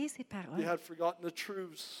oublié ces They paroles. had forgotten the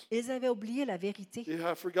truths. Ils avaient oublié la vérité. They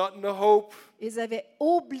had forgotten the hope. Ils avaient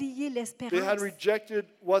oublié They had l'espérance. rejected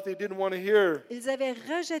what they didn't want to hear. Ils avaient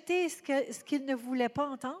rejeté ce qu'ils ne voulaient pas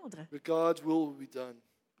entendre. But God's will be done.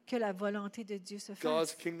 Que la volonté de Dieu se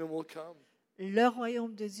God's fasse. kingdom will come. Le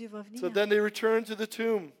royaume de Dieu va So venir. then they returned to the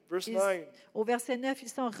tomb. Verse 9. Au verset 9, ils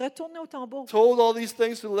sont retournés au tombeau. Told all these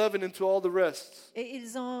things to Leaven and to all the rest. Et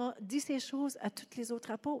ils ont dit ces choses à tous les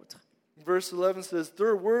autres apôtres. Verse 11 says,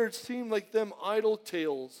 Their words seemed like them idle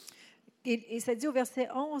tales. Et ça dit au verset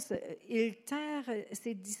 11, ils tinrent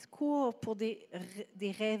ces discours pour des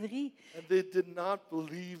rêveries. And they did not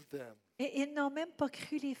believe them. Et ils n'ont même pas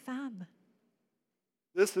cru les femmes.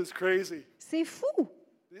 This is crazy. C'est fou.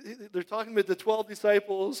 They're talking about the 12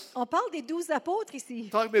 disciples. On parle des 12 apôtres ici.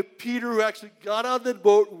 Talking about Peter who actually got out of the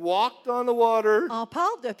boat, walked on the water, On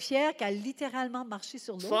parle de Pierre qui a littéralement marché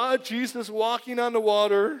sur l'eau, saw Jesus walking on the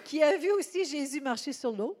water. qui a vu aussi Jésus marcher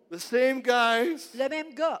sur l'eau. The same guys Le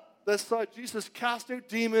même gars that saw Jesus cast out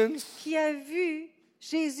demons. qui a vu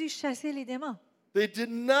Jésus chasser les démons. They did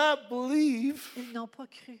not believe, Ils n'ont pas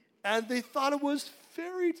cru. and they thought it was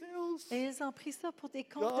fairy tales. Et ils ont pris ça pour des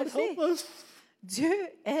contes de God fées. help us. Dieu,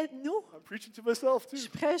 aide-nous. I'm preaching to myself too.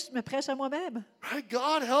 Je me prêche à moi-même. Right?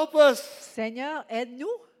 God help us. Seigneur, aide-nous.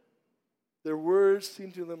 Their words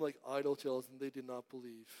seemed to them like idle tales, and they did not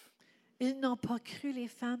believe. Ils n'ont pas cru les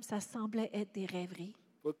femmes, ça semblait être des rêveries.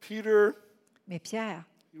 But Peter, Mais Pierre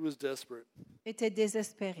he was desperate. était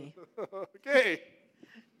désespéré. Okay.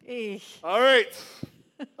 Et, All right.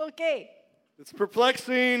 OK, It's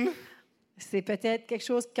perplexing. c'est peut-être quelque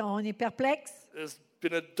chose quand on est perplexe. It's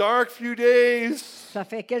been a dark few days. Ça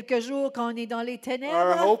fait quelques jours qu'on est dans les Our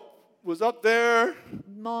ténèbres. hope was up there.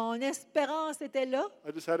 Mon espérance était là.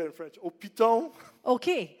 I just had it in French. Au piton. OK,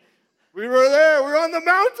 We were there. We were on the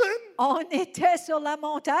mountain. on était sur la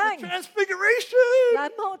montagne, Transfiguration. la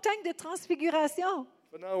montagne de transfiguration.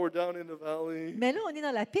 But now we're down in the valley. Mais là, on est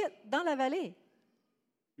dans la pite, dans la vallée.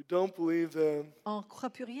 We don't believe them. On ne croit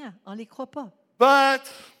plus rien, on ne les croit pas. But,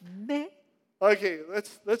 Mais okay,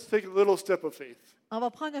 let's take a little step of faith. on va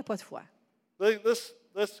prendre un pas de foi.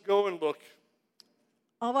 Let's go and look.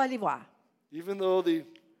 On va aller voir. Even though they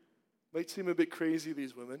might seem a bit crazy,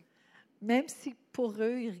 these women, Même si pour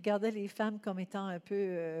eux, ils regardaient les femmes comme étant un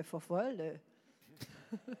peu folles,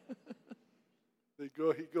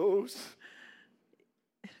 he goes.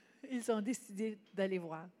 ils ont décidé d'aller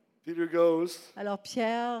voir. Peter goes. Alors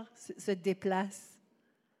Pierre se déplace.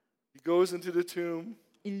 He goes into the tomb.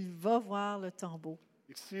 Il va voir le tombeau.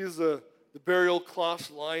 He sees the burial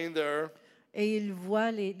cloths lying there, Et il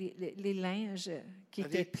voit les linges qui And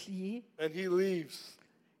étaient he- pliés and he leaves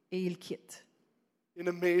et il quitte in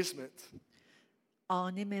amazement.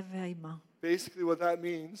 en émerveillement. Basically, what that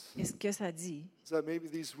means Et ce que ça dit, is that maybe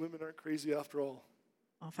these women aren't crazy after all.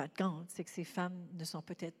 en fin de compte, c'est que ces femmes ne sont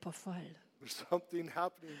peut-être pas folles. There's something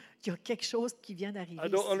happening. Il y a quelque chose qui vient d'arriver I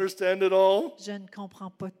don't ici. understand it all, Je ne comprends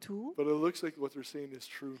pas tout, but it looks like what they're saying is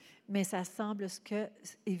true. mais ça semble ce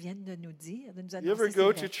qu'ils viennent de nous dire, de nous You annoncer. ever c'est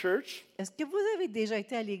go vrai. to church, Est-ce que vous avez déjà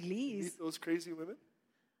été à meet l'église those crazy women?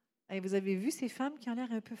 Et vous avez vu ces femmes qui ont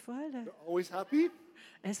l'air un peu folles? They're always happy.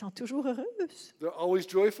 Elles sont toujours heureuses. They're always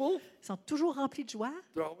joyful. Elles sont toujours remplies de joie.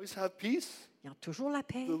 They always have peace. Ils ont toujours la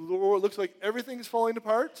paix. The Lord looks like everything's falling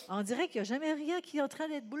apart. On dirait qu'il n'y a jamais rien qui est en train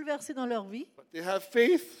d'être bouleversé dans leur vie. But they have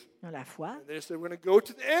faith. Ils ont la foi. And they say, we're going to go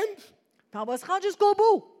to the end. Puis on va se rendre jusqu'au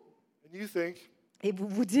bout. And you think, Et vous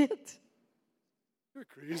vous dites, you're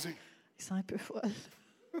crazy. ils sont un peu folles.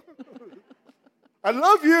 I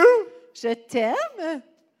love you. Je t'aime,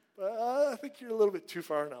 But I think you're a little bit too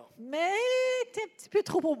far now. mais t'es un petit peu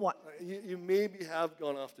trop pour moi. You maybe have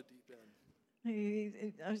gone off the deep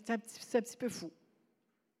end. C'est un petit peu fou.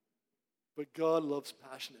 But God loves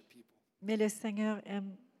passionate people. Mais le Seigneur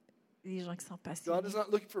aime les gens qui sont God passionnés. is not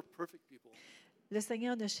looking for perfect people Le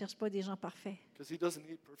Seigneur ne cherche pas des gens parfaits because He doesn't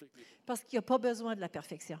need perfect people. parce qu'il n'a pas besoin de la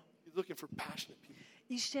perfection. He's looking for passionate people.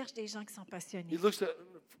 Il cherche des gens qui sont He passionnés. looks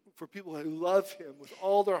for people who love Him with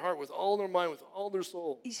all their heart, with all their mind, with all their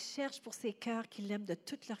soul. Il cherche pour ces cœurs qui l'aiment de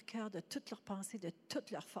tout leur cœur, de toute leur pensée, de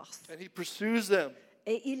toute leur force. And He pursues them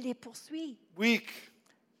Et il les poursuit week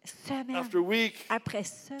semaine after week, après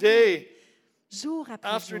semaine, day jour après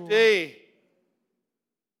after jour. day.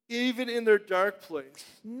 Even in their dark place,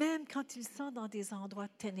 Même quand ils sont dans des endroits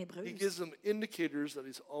ténébreux, He gives them indicators that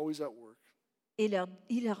He's always at work. et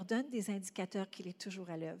il leur donne des indicateurs qu'il est toujours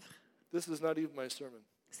à l'œuvre. This is not even my sermon.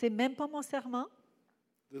 C'est même pas mon serment.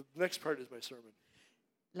 The next part is my sermon.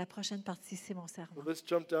 La prochaine partie, c'est mon So serment. let's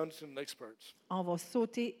jump down to the next part. On va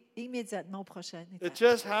sauter immédiatement au prochain It étape.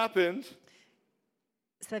 just happened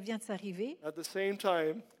Ça vient de s'arriver at the same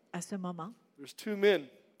time. à ce moment. There's two men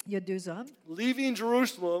Il y a deux hommes leaving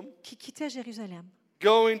Jerusalem, qui quittaient Jérusalem,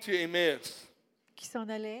 going to Emmaus, qui s'en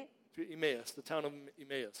allaient the town of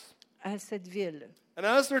Emmaus. à cette ville. And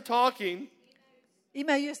as they're talking,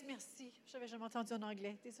 Emmaüs, merci. J'avais jamais entendu en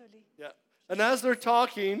anglais, désolée. yeah, and as they're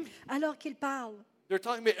talking Alors qu'ils parlent,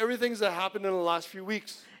 about everything that happened in the last few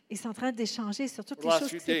weeks, ils sont en train d'échanger sur toutes The les last choses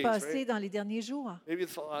few qui s'est days, passées right? dans les derniers jours. maybe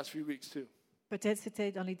the last few weeks too. Peut-être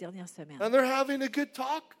c'était dans les dernières semaines. And they're having a good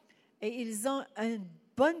talk. Et ils ont une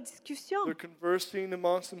bonne discussion. They're conversing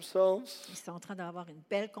amongst themselves. Ils sont en train d'avoir une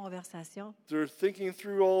belle conversation. They're thinking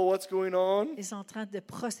through all what's going on. Ils sont en train de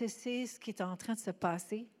processer ce qui est en train de se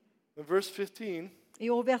passer. In verse 15, Et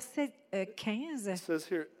au verset 15, it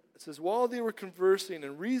says, while they were conversing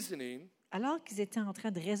and reasoning, alors qu'ils étaient en train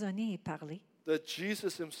de raisonner et parler, that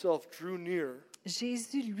Jesus himself drew near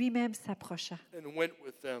Jésus lui-même s'approcha and went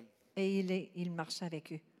with them. et il marcha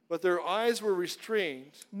avec eux. But their eyes were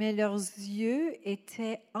restrained Mais leurs yeux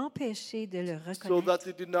étaient empêchés de le so that reconnaître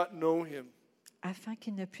they did not know him. afin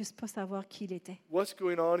qu'ils ne puissent pas savoir qui il était. What's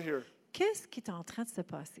going on here? Qu'est-ce qui est en train de se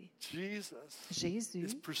passer? Jesus Jésus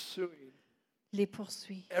is pursuing les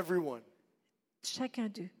poursuit, everyone. chacun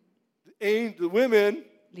d'eux. The women,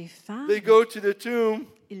 Les femmes, they go to the tomb.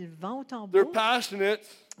 ils vont au tombeau, They're passionate.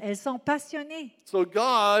 elles sont passionnées. So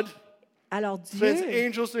God Alors sends Dieu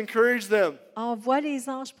angels to encourage them. envoie les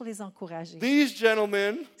anges pour les encourager. These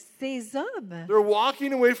gentlemen, Ces hommes they're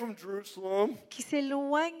walking away from Jerusalem. qui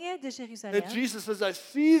s'éloignaient de Jérusalem, And Jesus says, I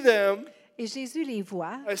see them. et Jésus les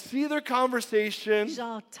voit, I see their conversation.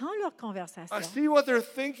 j'entends leur conversation, I see what they're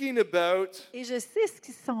thinking about. et je sais ce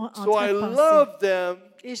qu'ils sont en So train I de penser. love them.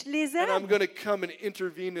 Et je les And I'm aime. going to come and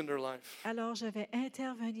intervene in their life. Alors je vais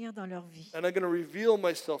intervenir dans leur vie, And I'm going to reveal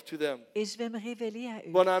myself to them. et je vais me révéler à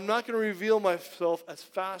eux. But I'm not going to reveal myself as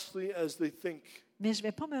fastly as they think Mais je ne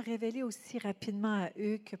vais pas me révéler aussi rapidement à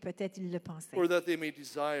eux que peut-être ils le pensaient, or that they may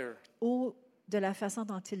desire, ou de la façon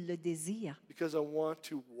dont ils le désirent, because I want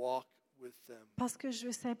to walk with them. parce que je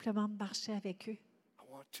veux simplement marcher avec eux. I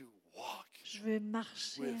want to walk Je veux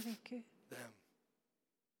marcher With avec eux. them.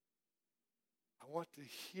 I want to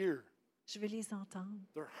hear Je veux les entendre.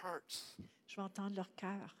 their hearts, Je veux entendre leur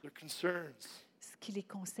cœur, their concerns, ce qui les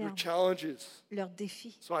their concerne, challenges. leurs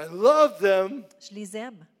défis. So I love them, Je les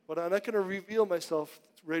aime, but I'm not going to reveal myself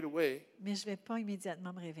right away, mais je ne vais pas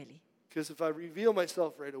immédiatement me révéler. because if I reveal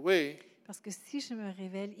myself right away, Parce que si je me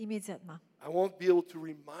révèle immédiatement, I won't be able to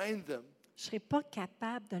remind them je ne serai pas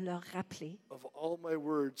capable de leur rappeler of all my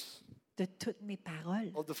words, de toutes mes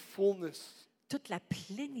paroles, of the fullness toute la of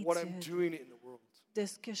what I'm plénitude doing in the world. de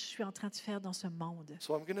ce que je suis en train de faire dans ce monde.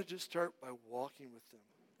 So I'm going to just start by walking with them.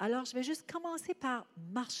 Alors, je vais juste commencer par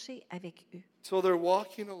marcher avec eux. So they're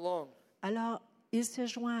walking along. Alors, il se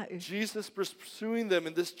joint à eux. Jesus pursuing them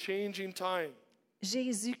in this changing time.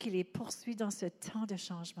 Jésus qui les poursuit dans ce temps de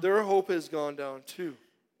changement. Their hope has gone down too.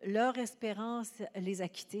 Leur espérance les a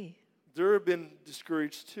quittés. They've been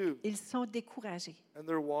discouraged too, Ils sont découragés and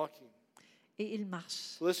they're walking. et ils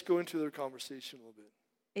marchent. So let's go into their conversation a little bit.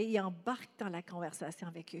 Et ils embarquent dans la conversation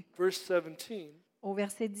avec eux. Verse 17, Au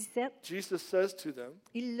verset 17, Jesus says to them,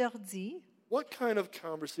 il leur dit, what kind of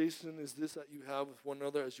conversation is this that you have with one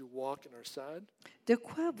another as you walk and are sad? de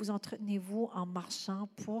quoi vous entretenez-vous en marchant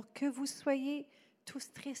pour que vous soyez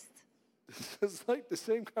tous tristes? It's like the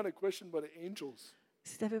same kind of question by the angels.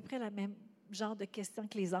 C'est à peu près le même genre de question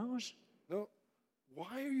que les anges. No,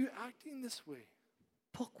 why are you acting this way?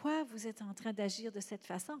 Pourquoi vous êtes en train d'agir de cette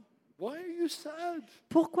façon? Why are you sad?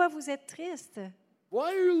 Pourquoi vous êtes triste? Why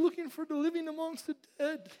are you looking for the living amongst the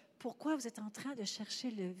dead? Pourquoi vous êtes en train de chercher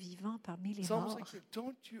le vivant parmi les It's almost morts? like,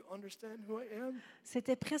 don't you understand who I am?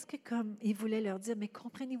 C'était presque comme il voulait leur dire, mais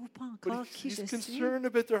comprenez-vous pas encore But qui he's je suis? concerned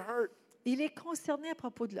about their heart. Il est concerné à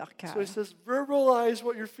propos de leur cœur. So he says, verbalize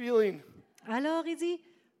what you're feeling. Alors il dit,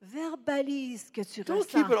 verbalise ce que tu Don't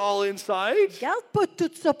ressens. keep it all inside. Garde pas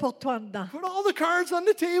tout ça pour toi dedans. Put all the cards on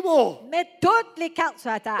the table. Mets toutes les cartes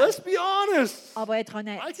sur la table. Let's be honest. On va être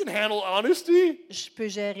honnête. I can handle honesty. Je peux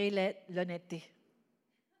gérer l'honnêteté.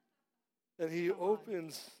 And he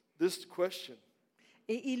opens this question.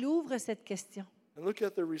 Et il ouvre cette question. And look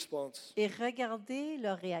at their response. Et regardez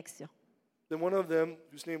leur réaction. Then one of them,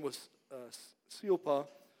 whose name was Cleopas,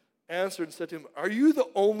 answered and said to him, are you the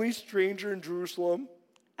only stranger in Jerusalem?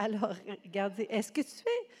 Alors, regardez, est-ce que tu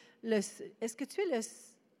es le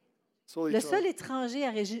Solely seul tongue. étranger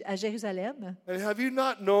à Jérusalem? And have you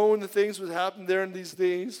not known the things that happened there in these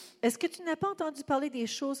days? Est-ce que tu n'as pas entendu parler des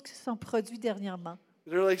choses qui se sont produites dernièrement?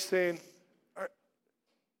 They're like saying,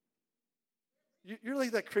 you're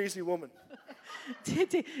like that crazy woman.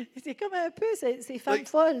 C'est comme un peu ces femmes Like-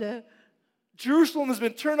 folles. Jerusalem has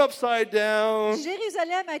been turned upside down.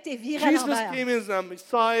 Jérusalem a été virée à Jesus l'envers. came in as a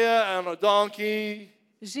Messiah on a donkey.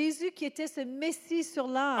 Jésus qui était ce Messie sur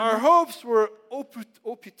Our l'âne, hopes were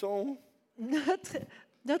au piton.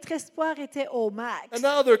 notre espoir était au max. And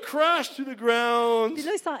now they're crashed to the ground. Puis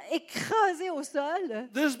là, ils sont écrasés au sol.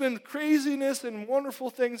 There's been craziness and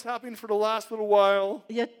wonderful things happening for the last little while.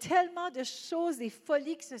 Il y a tellement de choses et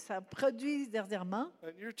folies qui se sont produites dernièrement.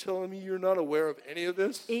 And you're telling me you're not aware of any of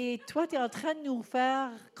this? Et toi, tu es en train de nous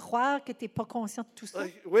faire croire que tu n'es pas conscient de tout ça.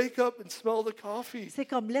 Like, wake up and smell the coffee. C'est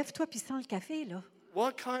comme lève-toi puis sens le café, là.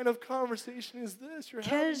 What kind of conversation is this you're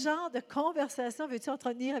Quel having? genre de conversation veux-tu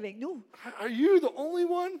entretenir avec nous? Are you the only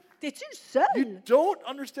one? T'es-tu le You seul don't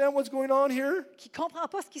understand what's going on here? qui ne comprend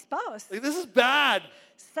pas ce qui se passe? Like, this is bad.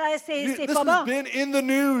 C'est This pas has bon. been in the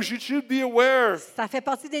news. You should be aware. Ça fait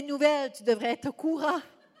partie des nouvelles. Tu devrais être au courant.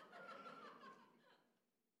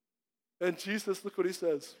 And Jesus, look what he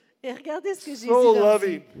says. Et regardez ce que Jésus So leur dit.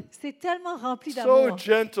 loving. C'est tellement rempli So d'amour.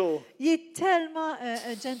 gentle. Il est tellement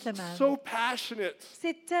un gentleman. So passionate.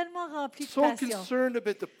 C'est tellement rempli de So passion. concerned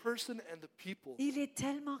about the person and the people. Il est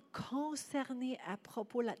tellement concerné à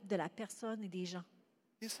propos de la personne et des gens.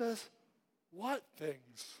 He says, what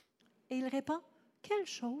things? Et il répond, quelle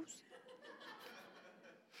chose?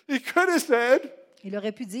 He could have said, Il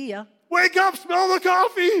aurait pu dire, wake up, smell the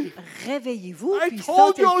coffee. réveillez-vous, I puis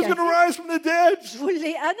told sortez you I le was going to café. rise from the dead. Je vous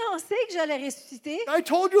l'ai annoncé que j'allais ressusciter. I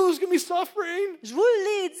told you there was going to be suffering. Je vous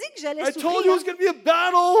l'ai dit que j'allais I told you it was souffrir. going to be a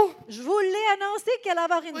battle. Je vous l'ai annoncé qu'il allait y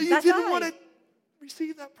avoir une But you didn't want to bataille.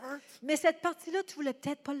 receive that part. Mais cette partie-là, tu voulais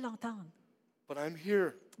peut-être pas l'entendre. But I'm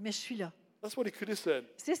here. Mais je suis là. That's what he could have said.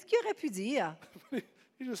 C'est ce qu'il aurait pu dire.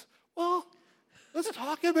 He just, well, let's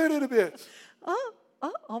talk about it a bit.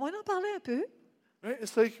 On va en parler un peu. Right?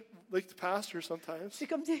 It's like the pastor sometimes. C'est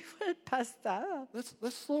comme des fois le pasteur. Let's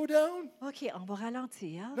slow down. OK, on va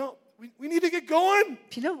ralentir. No, we need to get going.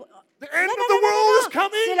 Puis là, The end of the world is c'est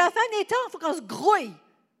coming. la fin des temps, il faut qu'on se grouille.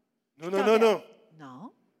 No.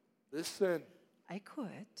 Non, Listen,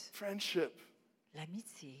 écoute, friendship.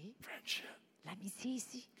 l'amitié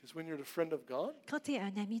ici. Because when you're the friend of God, Quand tu es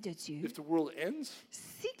un ami de Dieu, if the world ends,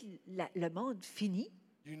 si le monde finit,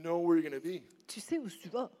 you know where you're going to be. tu sais où tu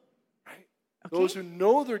vas. Right? OK? Those who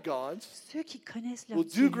know their gods Ceux qui connaissent leur will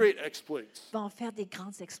Dieu do great exploits. vont faire des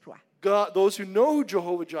grands exploits. Those who know who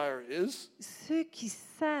Jehovah Jireh is Ceux qui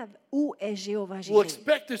savent où est Jéhovah will Jireh,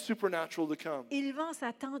 expect the supernatural to come. ils vont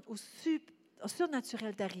s'attendre au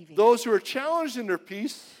surnaturel d'arriver. Those who are challenged in their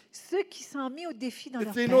peace, Ceux qui sont mis au défi dans if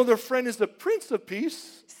leur they paix, know their friend is the Prince of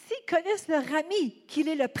Peace, s'ils connaissent leur ami, qu'il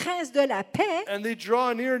est le prince de la paix, and they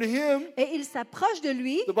draw near to him, et ils s'approchent de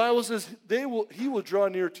lui, the Bible says he will draw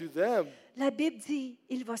near to them. la Bible dit,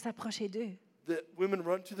 il va s'approcher d'eux. The women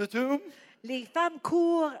run to the tomb, Les femmes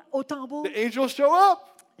courent au tombeau, the angels show up,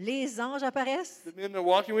 les anges apparaissent, the men are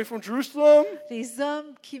walking away from Jerusalem. les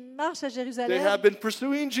hommes qui marchent à They have Jérusalem, been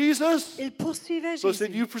pursuing Jesus. ils poursuivaient So if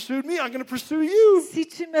Jésus. you pursued me, I'm going to pursue you. Si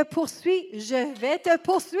tu me poursuis, je vais te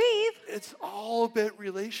poursuivre. It's all about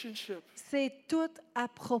relationship. C'est tout à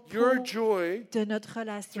propos Your joy, de notre through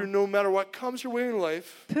relation. no matter what comes your way in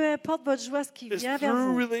life, Peu importe votre joie, ce qui is vient vers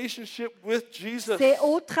through vous, relationship with Jesus. c'est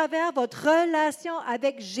au travers de votre relation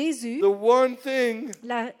avec Jésus, The one thing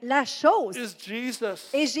la chose is Jesus.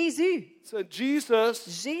 est Jésus. So Jesus,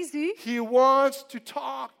 Jésus, He wants to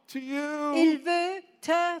talk to you. il veut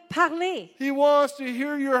te parler. He wants to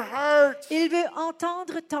hear your heart. Il veut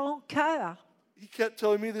entendre ton cœur. He kept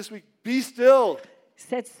telling me this week, be still.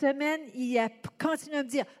 Cette semaine, il a continué à me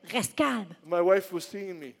dire, reste calme. My wife was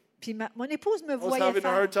seeing me. Puis mon épouse me I was voyait having a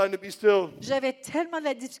faire. hard time to be still. J'avais tellement de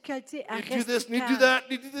la difficulté à Need to do this, rester need to do calme. that,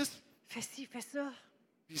 need to do this. Fais ci, fais ça.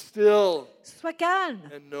 Be still Sois calme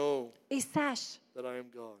and know et sache that I am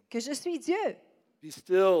God. que je suis Dieu. Be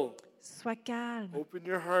still. Sois calme. Open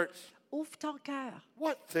your heart. Ouvre ton cœur.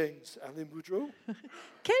 What things, Alain Boudreau?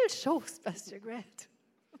 Quelle chose, Pasteur Grant?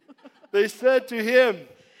 They said to him,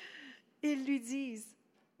 Ils lui disent,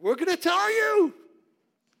 we're going to tell you.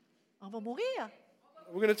 on va mourir.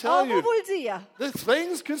 We're going to On tell va you vous le dire. the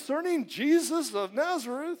things concerning Jesus of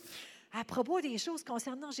Nazareth. À propos des choses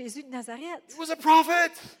concernant Jésus de Nazareth. He was a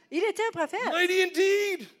prophet. Il était un prophète, Mighty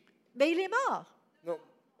indeed. mais il est mort. No.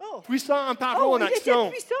 Oh, Puissant en parole, en il était action.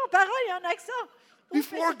 puissant en parole et en accent. Oh,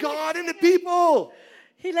 Before Pasteur God Grant. and the people.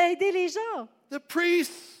 Il a aidé les gens. The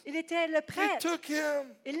priests, Il était le they prêtre. took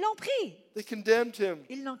him. Ils l'ont pris. They condemned him.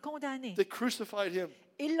 Ils l'ont condamné. They crucified him.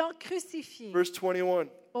 Ils l'ont crucifié. Verse 21.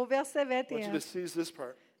 Au verset I want you 21. to seize this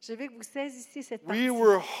part. Je veux que vous saisissiez cette partie. We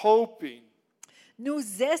were hoping. Nous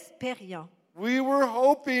espérions. We were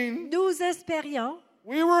hoping. Nous espérions.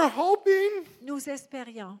 We were hoping Nous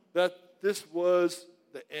espérions that this was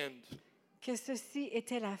the end. que ceci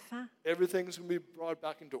était la fin Everything's going to be brought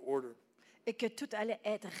back into order. et que tout allait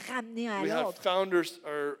être ramené à We had l'ordre. found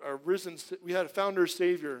our risen. We had found our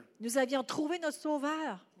Savior. Nous avions trouvé notre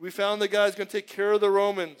Sauveur. We found the guy who's going to take care of the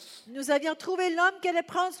Romans Nous avions trouvé l'homme qui allait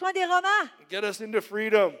prendre soin des Romains, and get us into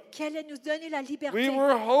freedom. qui allait nous donner la We liberté.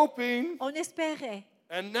 were hoping, On espérait.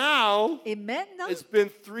 and now Et maintenant, it's been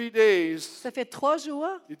 3 days. ça fait 3 jours,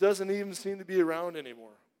 He doesn't even seem to be around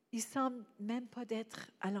anymore. il ne semble même pas d'être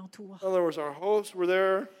alentour. In other words, our hopes were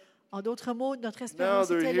there, En d'autres mots, notre espérance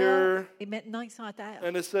they're était là here. et maintenant ils sont à terre.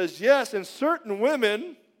 and it says, yes, and certain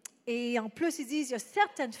women, Et en plus, ils disent, il y a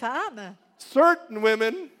certaines femmes,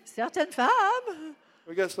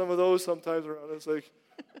 we get some of those sometimes around. It's like,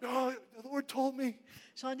 no, the Lord told me.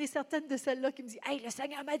 j'en ai certaines de celles-là qui me disent, hey, le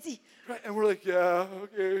Seigneur m'a dit. Right? And we're like, yeah,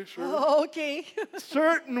 okay, sure. Oh, OK.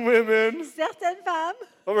 Certain women Certaines femmes,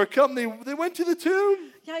 overcome. They went to the tomb.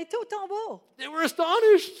 ils ont été au tombeau. They were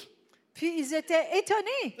astonished. Puis ils étaient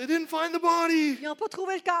étonnés. They didn't find the body. Ils n'ont pas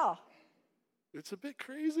trouvé le corps. It's a bit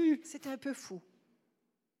crazy. C'est un peu fou.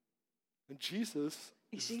 And Jesus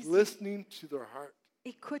Et is Jésus listening to their heart,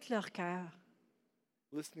 écoute leur cœur.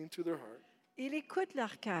 listening to their heart, Il écoute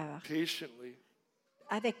leur cœur patiently,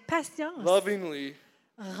 avec patience, lovingly,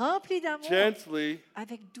 rempli d'amour, gently,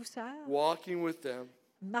 avec douceur, walking with them.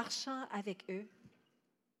 marchant avec eux.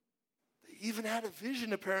 They even had a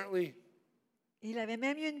vision, apparently. Il avait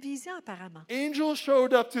même eu une vision apparemment. Angels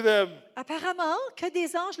showed up to them. Apparemment que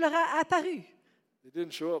des anges leur ont apparu. They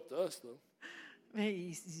didn't show up to us, though. Mais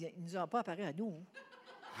ils ne nous ont pas apparu à nous.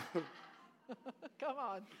 Come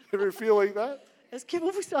on. Ever feel like that? Est-ce que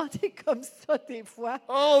vous vous sentez comme ça des fois?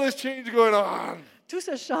 All this change going on. Tout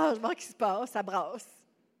ce changement qui se passe, ça brasse.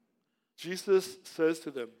 Jesus says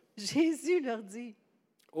to them, Jésus leur dit,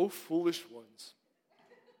 "O foolish ones."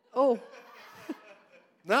 oh,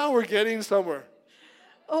 Now we're getting somewhere.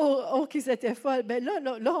 oh, qu'ils étaient folles. Mais là,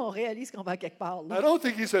 on réalise qu'on va quelque part. Là. I don't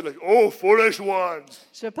think he said like, "Oh, foolish ones."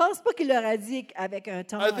 Je pense pas qu'il leur a dit avec un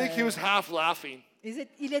ton. I think he was half laughing.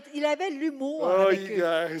 Il avait l'humour Oh, avec you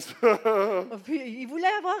eux. guys. Puis, il voulait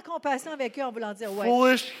avoir compassion avec eux en voulant dire, ouais,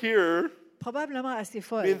 Foolish here probablement assez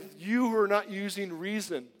folle. means you who are not using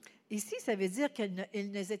reason. Ici, ça veut dire qu'ils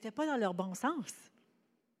n'étaient pas dans leur bon sens.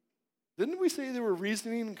 Didn't we say they were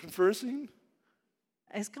reasoning and conversing?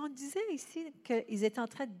 Est-ce qu'on disait ici qu'ils étaient en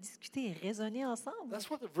train de discuter et raisonner ensemble? That's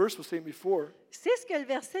what the verse was saying before. C'est ce que le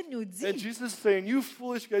verset nous And dit. Jesus is saying, you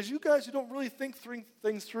foolish guys, you guys who don't really think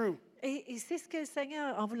things through. Et c'est ce que le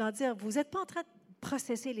Seigneur, en voulant dire, vous n'êtes pas en train de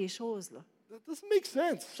processer les choses. Là. That doesn't make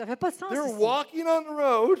sense. Ça fait pas de sens They're ici. walking on the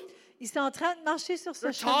road. Ils sont en train de marcher sur ce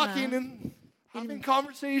They're talking chemin. and having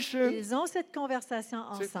conversation. Ils ont cette conversation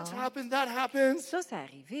Say, this ensemble. happens, that happens. Ça, c'est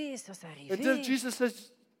arrivé, ça, c'est And then arrivé. Jesus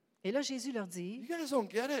says, Et là, Jésus leur dit, you guys don't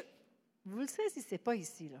get it. vous le saisissez pas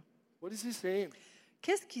ici. Là. What is he saying?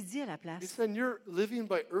 Qu'est-ce qu'il dit à la He place? said, you're living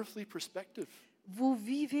by earthly perspective. Vous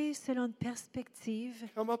vivez selon une perspective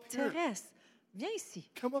Come up here. terrestre. Viens ici.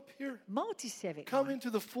 Come up here. Monte ici avec Come moi. into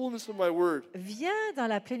the fullness of my word. Viens dans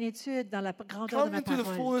la plénitude, dans la grandeur de Come ma into the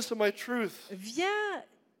parole. fullness of my truth.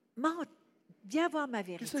 Monte, viens voir ma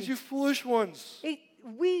He says, vérité. you foolish ones. Et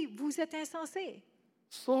oui, vous êtes insensés.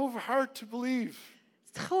 So hard to believe.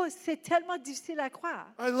 C'est tellement difficile à croire.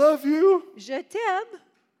 I love you. Je t'aime.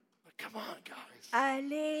 But come on, guys.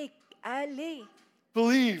 Allez.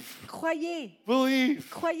 Believe. Croyez. Believe.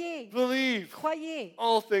 Croyez. Believe. Croyez.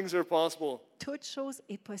 All things are possible. Toute chose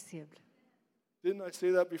est possible. Didn't I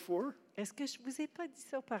say that before? Est-ce que je ne vous ai pas dit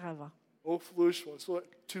ça auparavant? Oh, foolish ones. So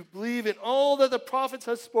to believe in all that the prophets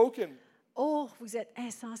have spoken. Oh, vous êtes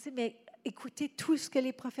insensés, mais écoutez tout ce que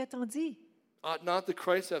les prophètes ont dit. Ought not the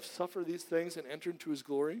Christ have suffered these things and entered into his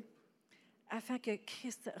glory? Afin que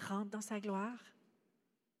Christ rentre dans sa gloire.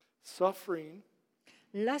 Suffering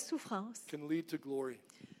La souffrance can lead to glory.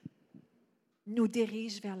 nous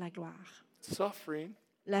dirige vers la gloire. Suffering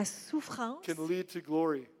La souffrance can lead to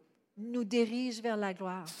glory. nous dirige vers la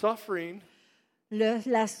gloire. Suffering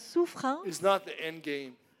La souffrance is not the end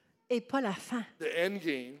game. n'est pas la fin. The end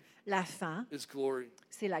game La fin, is glory.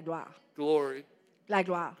 c'est la gloire. Glory. La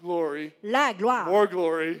gloire. Glory. La gloire. More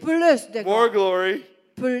glory. Plus de More gloire. glory.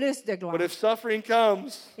 Plus de gloire. But if suffering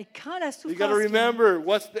comes, Et quand la you got to souffrance vient, remember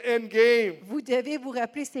what's the end game. vous devez vous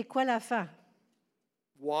rappeler c'est quoi la fin.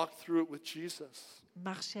 Walk through it with Jesus.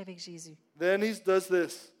 Marcher avec Jésus. Then he does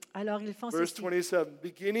this. Alors ils font Verse ceci 27.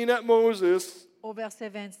 Beginning at Moses au verset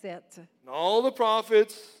 27. and all the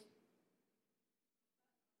prophets,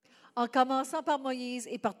 En commençant par Moïse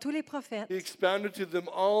et par tous les he prophètes, expounded to them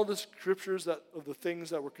all the scriptures of the things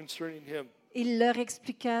that were concerning him. il leur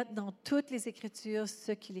expliqua dans toutes les Écritures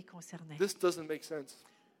ce qui les concernait. This doesn't make sense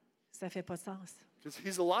Ça ne fait pas de sens because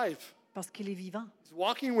he's alive. parce qu'il est vivant. He's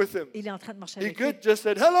walking with him. Il est en train de marcher He avec eux. could just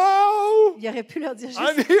said, "Hello, Il aurait pu leur dire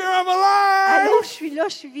I'm juste, here, I'm allô, alive." je suis là,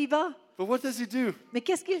 je suis vivant. But what does he do? Mais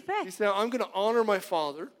qu'est-ce qu'il He fait? said, "I'm going to honor my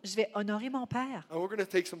father, Je vais honorer mon Père and we're going to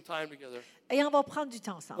take some time together. et on va prendre du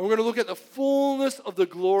temps And ensemble. we're going to look at the fullness of the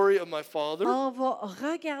glory of my father, On va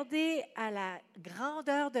regarder à la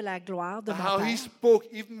grandeur de la gloire de mon how he Père. spoke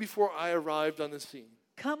even before I arrived on the scene.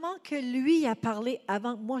 Comment que lui a parlé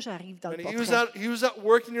avant que moi j'arrive dans le And portrait. he was at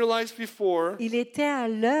work in your life before. Il était à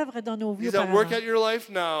l'œuvre dans nos vies He's at work auparavant. at your life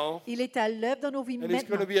now, Il est à l'œuvre dans nos vies and he's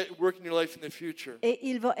going maintenant. to be at work in your life in the future. Et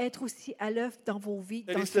il va être aussi à l'œuvre dans vos vies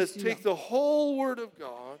And dans he le says, futur. take the whole word of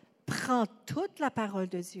God, Prends toute la parole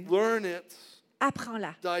de Dieu. learn it,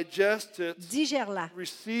 Apprends-la. digest it, Digère-la.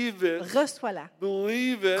 receive it, Reçois-la.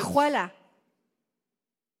 believe it. Crois-la.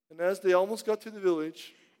 And as they almost got to the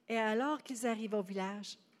village, Et alors qu'ils arrivent au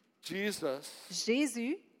village, Jesus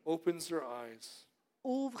Jésus opens their eyes.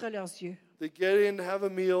 ouvre leurs yeux. They get in to have a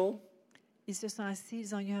meal, Ils se sont assis,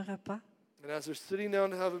 ils ont eu un repas. and as they're sitting down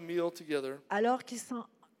to have a meal together, Alors qu'ils sont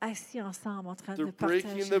assis ensemble en train de they're partager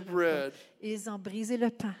breaking le the repas, bread. ils ont brisé le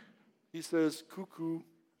pain. He says, "Cuckoo,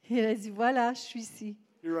 Il a dit, voilà, je suis ici.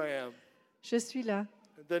 here I am." Je suis là.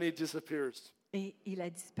 And then he disappears. Et il a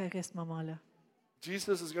disparu à ce moment-là.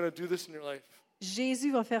 Jesus is going to do this in your life.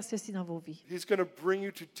 Jésus va faire ceci dans vos vies. He's going to bring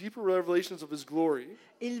you to deeper revelations of his glory,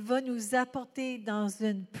 Il va nous apporter dans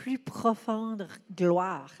une plus profonde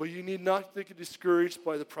gloire. but you need not to get discouraged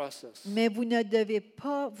by the process, Mais vous ne devez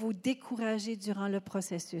pas vous décourager durant le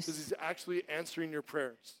processus. because he's actually answering your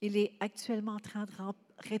prayers. Il est actuellement en train de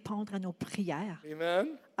répondre à nos prières.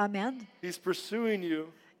 Amen? Amen. He's pursuing you.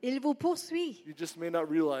 Il vous poursuit. You just may not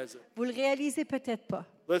realize it. Vous le réalisez peut-être pas.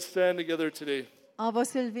 Let's stand together today. On va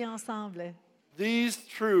se lever ensemble. These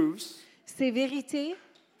truths, Ces vérités,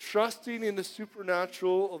 trusting in the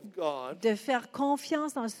supernatural of God, de faire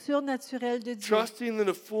confiance dans le surnaturel de Dieu, trusting in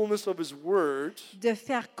the fullness of his word, de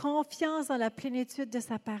faire confiance dans la plénitude de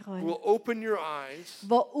sa parole, will open your eyes,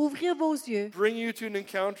 va ouvrir vos yeux bring you to an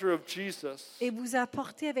encounter of Jesus, et vous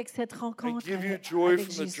apporter avec cette rencontre give you avec joy avec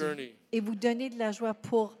from the Jésus journey. et vous donner de la joie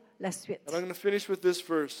pour la suite. And I'm going to finish with this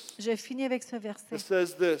verse. Je finis avec ce verset. It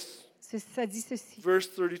says this, Ça dit ceci, verse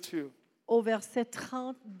 32. au verset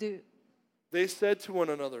 32. They said to one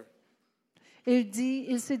another,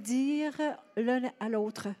 Ils se dirent l'un à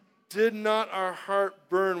l'autre, "Did not our heart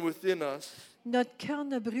burn within us notre cœur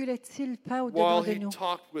ne brûlait-il pas au-dedans while de he nous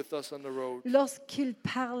talked with us on the road, lorsqu'il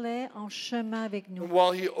parlait en chemin avec nous and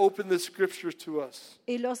while he opened the scriptures to us?"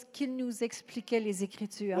 et lorsqu'il nous expliquait les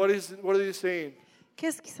Écritures? What are they saying?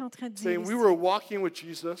 Qu'est-ce qu'ils sont en train de dire Saying, we ici? were walking with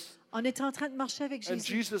Jesus, On était en train de marcher avec and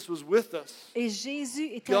Jésus Jesus was with us. et Jésus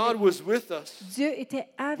était God avec nous. was with us. Dieu était We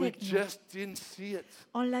avec nous. just didn't see it.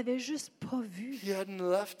 On l'avait juste pas vu. He hadn't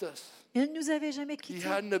left us. Il nous avait jamais He quittés.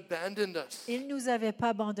 hadn't abandoned us. Il nous avait pas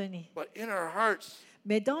abandonnés. But in our hearts,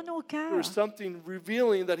 Mais dans nos there cœurs, was something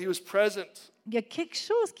revealing that he was present. il y a quelque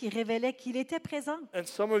chose qui révélait qu'il était présent. And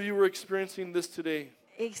some of you were experiencing this today.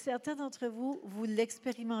 Et certains d'entre vous, vous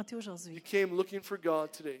l'expérimentez You aujourd'hui. came looking for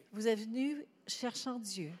God today. Vous êtes venus cherchant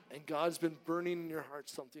Dieu. And God's been burning in your heart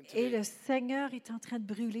something Et today. le Seigneur est en train de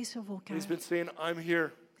brûler sur vos And cœurs. he's been saying, I'm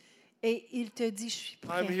here. Et il te dit, je suis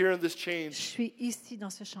I'm prêt. here in this Je change. suis ici dans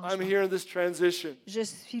ce I'm changement. here in this transition. Je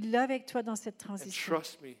suis là avec toi dans cette And transition.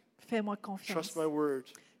 trust me. Fais-moi confiance. Trust my word.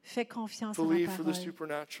 Fais confiance à ma Believe for the parole.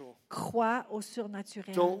 supernatural. Crois au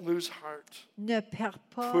surnaturel. Don't lose heart. Ne perds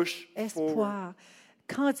pas Push espoir.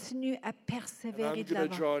 Continue à And persévérer I'm de going to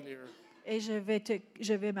l'avant. draw near. Et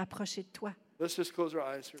je vais m'approcher de toi. Let's just close our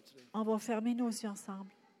eyes here today. On va fermer nos yeux ensemble.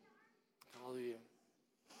 Hallelujah.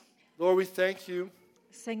 Lord, we thank you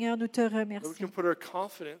Seigneur, nous te that we remercions can put our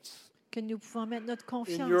confidence que nous pouvons mettre notre in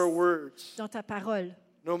confiance your words. dans ta parole.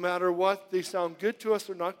 No matter what they sound good to us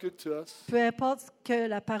or not good to us, Peu importe ce que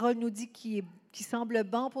la parole nous dit qui semble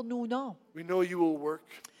bon pour nous ou non, we know you will work.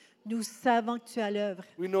 nous savons que tu es à l'œuvre.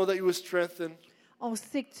 We know that you will strengthen. On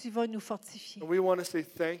sait que tu vas nous fortifier. And we want to say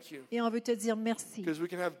thank you Et on veut te dire merci because we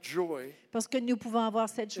can have joy parce que nous pouvons avoir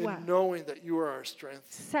cette joie, in knowing that you are our strength,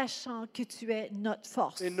 sachant que tu es notre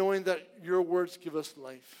force, in knowing that your words give us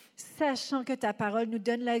life. sachant que ta parole nous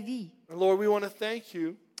donne la vie. And Lord, we want to thank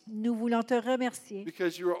you Nous voulons te remercier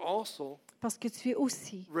because you are also parce que tu es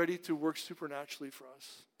aussi ready to work supernaturally for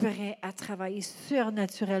us. prêt à travailler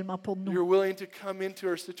surnaturellement pour You're nous. willing to come into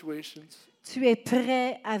our situations Tu es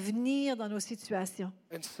prêt à venir dans nos situations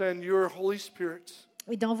and send your Holy Spirit,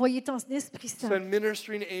 et d'envoyer ton Esprit Saint, send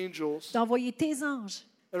ministering angels, d'envoyer tes anges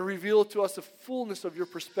and reveal to us the fullness of your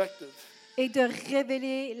perspective et de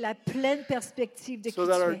révéler la pleine perspective de qui so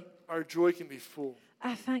that tu es, our joy can be full.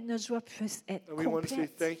 afin que notre joie puisse être And we want to say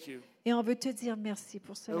complète. thank you. Et on veut te dire merci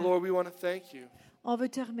pour And cela. Lord, we want to thank you On veut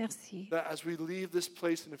te remercier. that as we leave this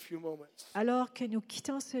place in a few moments, Alors que nous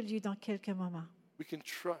quittons ce lieu dans quelques moments, we can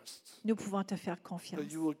trust nous pouvons te faire confiance,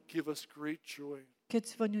 that you will give us great joy. que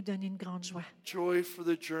tu vas nous donner une grande joie. Joy for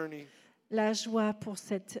the journey. La joie pour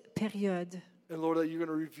cette période. And Lord, that you're going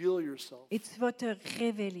to reveal yourself Et tu vas te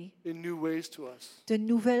révéler in new ways to us. de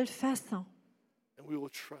nouvelles façons. And we will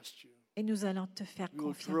trust you. Et nous allons te faire We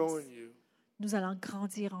will grow confiance. in you. Nous allons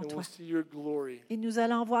grandir en And toi. we'll see your glory. Et nous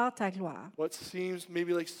allons voir ta gloire. What seems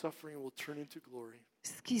maybe like suffering will turn into glory.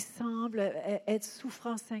 Ce qui semble être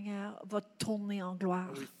souffrant, Seigneur, va tourner en gloire.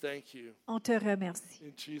 And we thank you. On te remercie.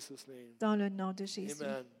 In Jesus' name. Dans le nom de Jésus.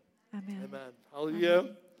 Amen. Amen. Amen. Hallelujah.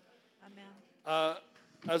 Amen.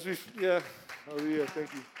 As we, yeah, hallelujah.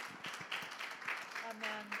 Thank you.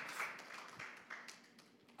 Amen.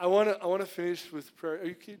 I want to finish with prayer. Are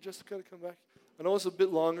you okay, Jessica, to come back? I know it's a bit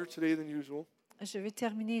longer today than usual, Je vais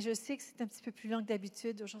terminer. Je sais que c'est un petit peu plus long que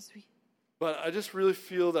d'habitude aujourd'hui. but I just really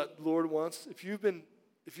feel that the Lord wants, if you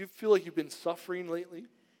feel like you've been suffering lately,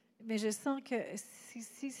 Mais je sens que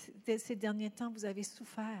si ces derniers temps, vous avez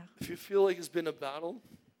souffert, if you feel like it's been a battle,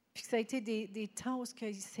 puis que ça a été des temps où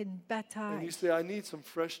c'est une and bataille, you say, I need some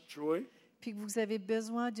fresh joy, puis que vous avez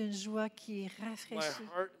besoin d'une joie qui est my rafraîchie,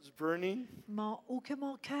 heart is burning, que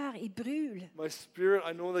mon cœur, il brûle. my spirit,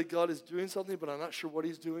 I know that God is doing something, but I'm not sure what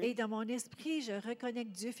He's Et doing. dans mon esprit, je reconnais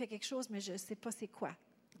que Dieu fait quelque chose, mais je ne sais pas c'est quoi.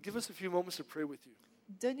 Give us a few moments to pray with you.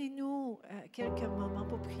 Donnez-nous quelques moments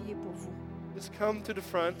pour prier pour vous. Just come to the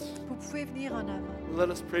front Vous pouvez venir en avant and let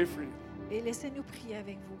us pray for you. et laissez-nous prier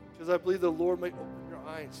avec vous. Because I believe the Lord might open your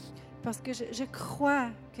eyes. Parce que je crois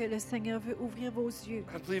que le Seigneur veut ouvrir vos yeux.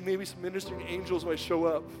 I believe maybe some ministering angels might show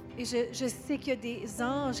up. Et je sais qu'il y a des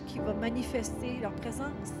anges qui vont manifester leur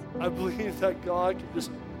présence. I believe that God can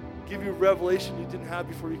just give you revelation you didn't have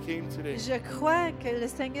before you came today. Je crois que le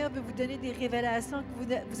Seigneur veut vous donner des révélations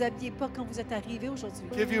que vous n'aviez pas quand vous êtes arrivés aujourd'hui.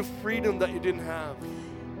 Give you freedom that you didn't have.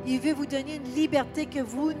 Il veut vous donner une liberté que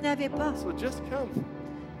vous n'avez pas. So just come.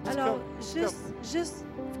 Just Alors, come. juste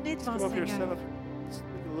venez devant Come le up here, stand Seigneur. up here. Just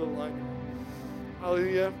make a little line here.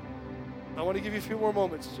 Hallelujah. I want to give you a few more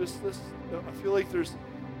moments. Just this. I feel like there's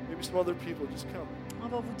maybe some other people. Just come. On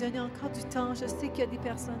va vous donner encore du temps. Je sais qu'il y a des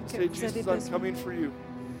personnes Just que say, vous avez Jesus, I'm besoin. coming for you.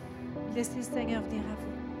 Laissez le Seigneur venir à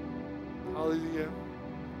vous. Hallelujah.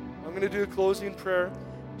 I'm going to do a closing prayer,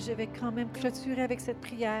 Je vais quand même clôturer avec cette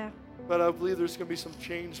prière. but I believe there's going to be some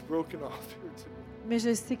chains broken off here today. Mais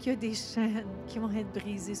je sais qu'il y a des chaînes qui vont être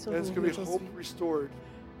brisées sur And it's vous going to be hope aujourd'hui. restored.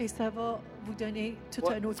 Et ça va vous donner toute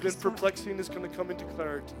une What's autre been histoire. perplexing is going to come into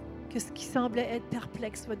clarity. Que ce qui semblait être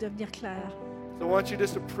perplexe va devenir clair. So I want you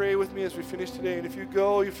just to pray with me as we finish today. And if you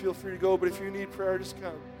go, you feel free to go. But if you need prayer, just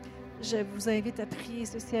come. Je vous invite à prier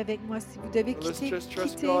ceci avec moi. Si vous devez And let's quitter, just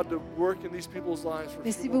trust quittez. God to work in these people's lives. For Mais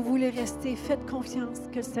a si few vous more voulez rester, faites confiance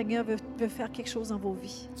que le Seigneur veut faire quelque chose dans vos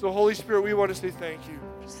vies. moments. So, Holy Spirit, we want to say thank you.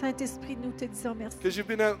 Saint-Esprit, nous te disons merci. Because you've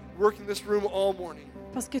been at work in this room all morning.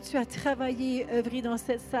 Parce que tu as travaillé et œuvré dans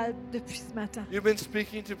cette salle depuis ce matin. You've been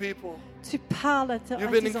speaking to people. Tu parles à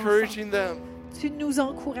You've tes been enfants. encouraging them. Tu nous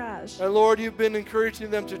encourages. And Lord, you've been encouraging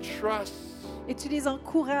them to trust Et tu les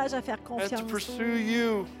encourages à faire and to confiance. pursue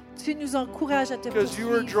you Tu nous encourages à te because you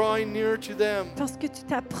are poursuivre. drawing near to them. Parce que tu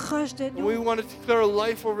t'approches de And we nous. want to declare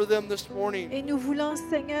life over them this morning. Et nous voulons,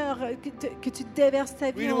 Seigneur, que tu déverses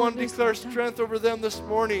ta vie We en want to eux ce declare matin. strength over them this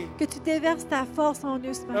morning. Que tu déverses ta force en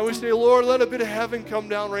eux ce And we matin. say, Lord, let a bit of heaven come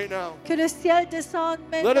down right now. Que le ciel descende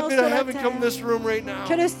Let a maintenant bit sur of la heaven come in terre. this room right now.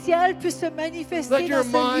 Que le ciel puisse se manifester Let your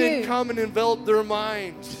dans ce mind lieu. come and envelop their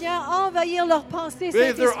minds. Viens envahir leurs pensées,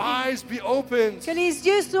 May their Saint-Esprit. eyes be opened Que les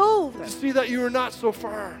yeux s'ouvrent. to see that you are not so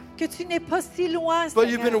far, Que tu n'es pas si loin, but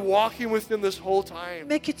you've been Seigneur. walking with them this whole time.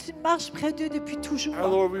 Mais que tu marches près d'eux depuis toujours. Our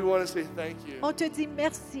Lord, we want to say thank you On te dit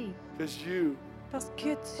merci. because you Parce que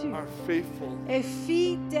tu are faithful. es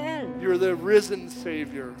fidèle. You're the risen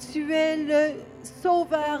Savior. Tu es le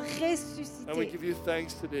Sauveur And we ressuscité. give you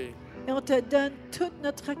thanks today. Et on te donne toute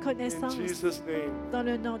notre In reconnaissance Jesus' name. dans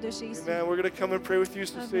le nom de Jésus. Amen. We're going to come and pray with you,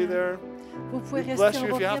 so stay Amen. there. Vous pouvez We rester, bless on you.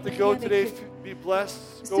 va If you have venir to go prier today, avec vous. be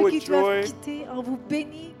blessed. Go Ceux qui with doivent joy. quitter, on vous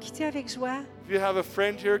bénit. Quittez avec joie. If you have a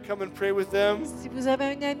friend here, come and pray with them. Si vous avez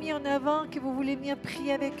un ami en avant que vous voulez venir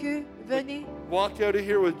prier avec eux, venez. Walk out of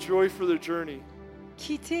here with joy for the journey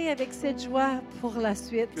Quittez avec cette joie pour la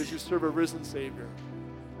suite. because you serve a risen Savior.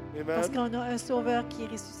 Parce Amen. qu'on a un Sauveur qui est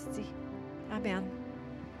ressuscité. Amen.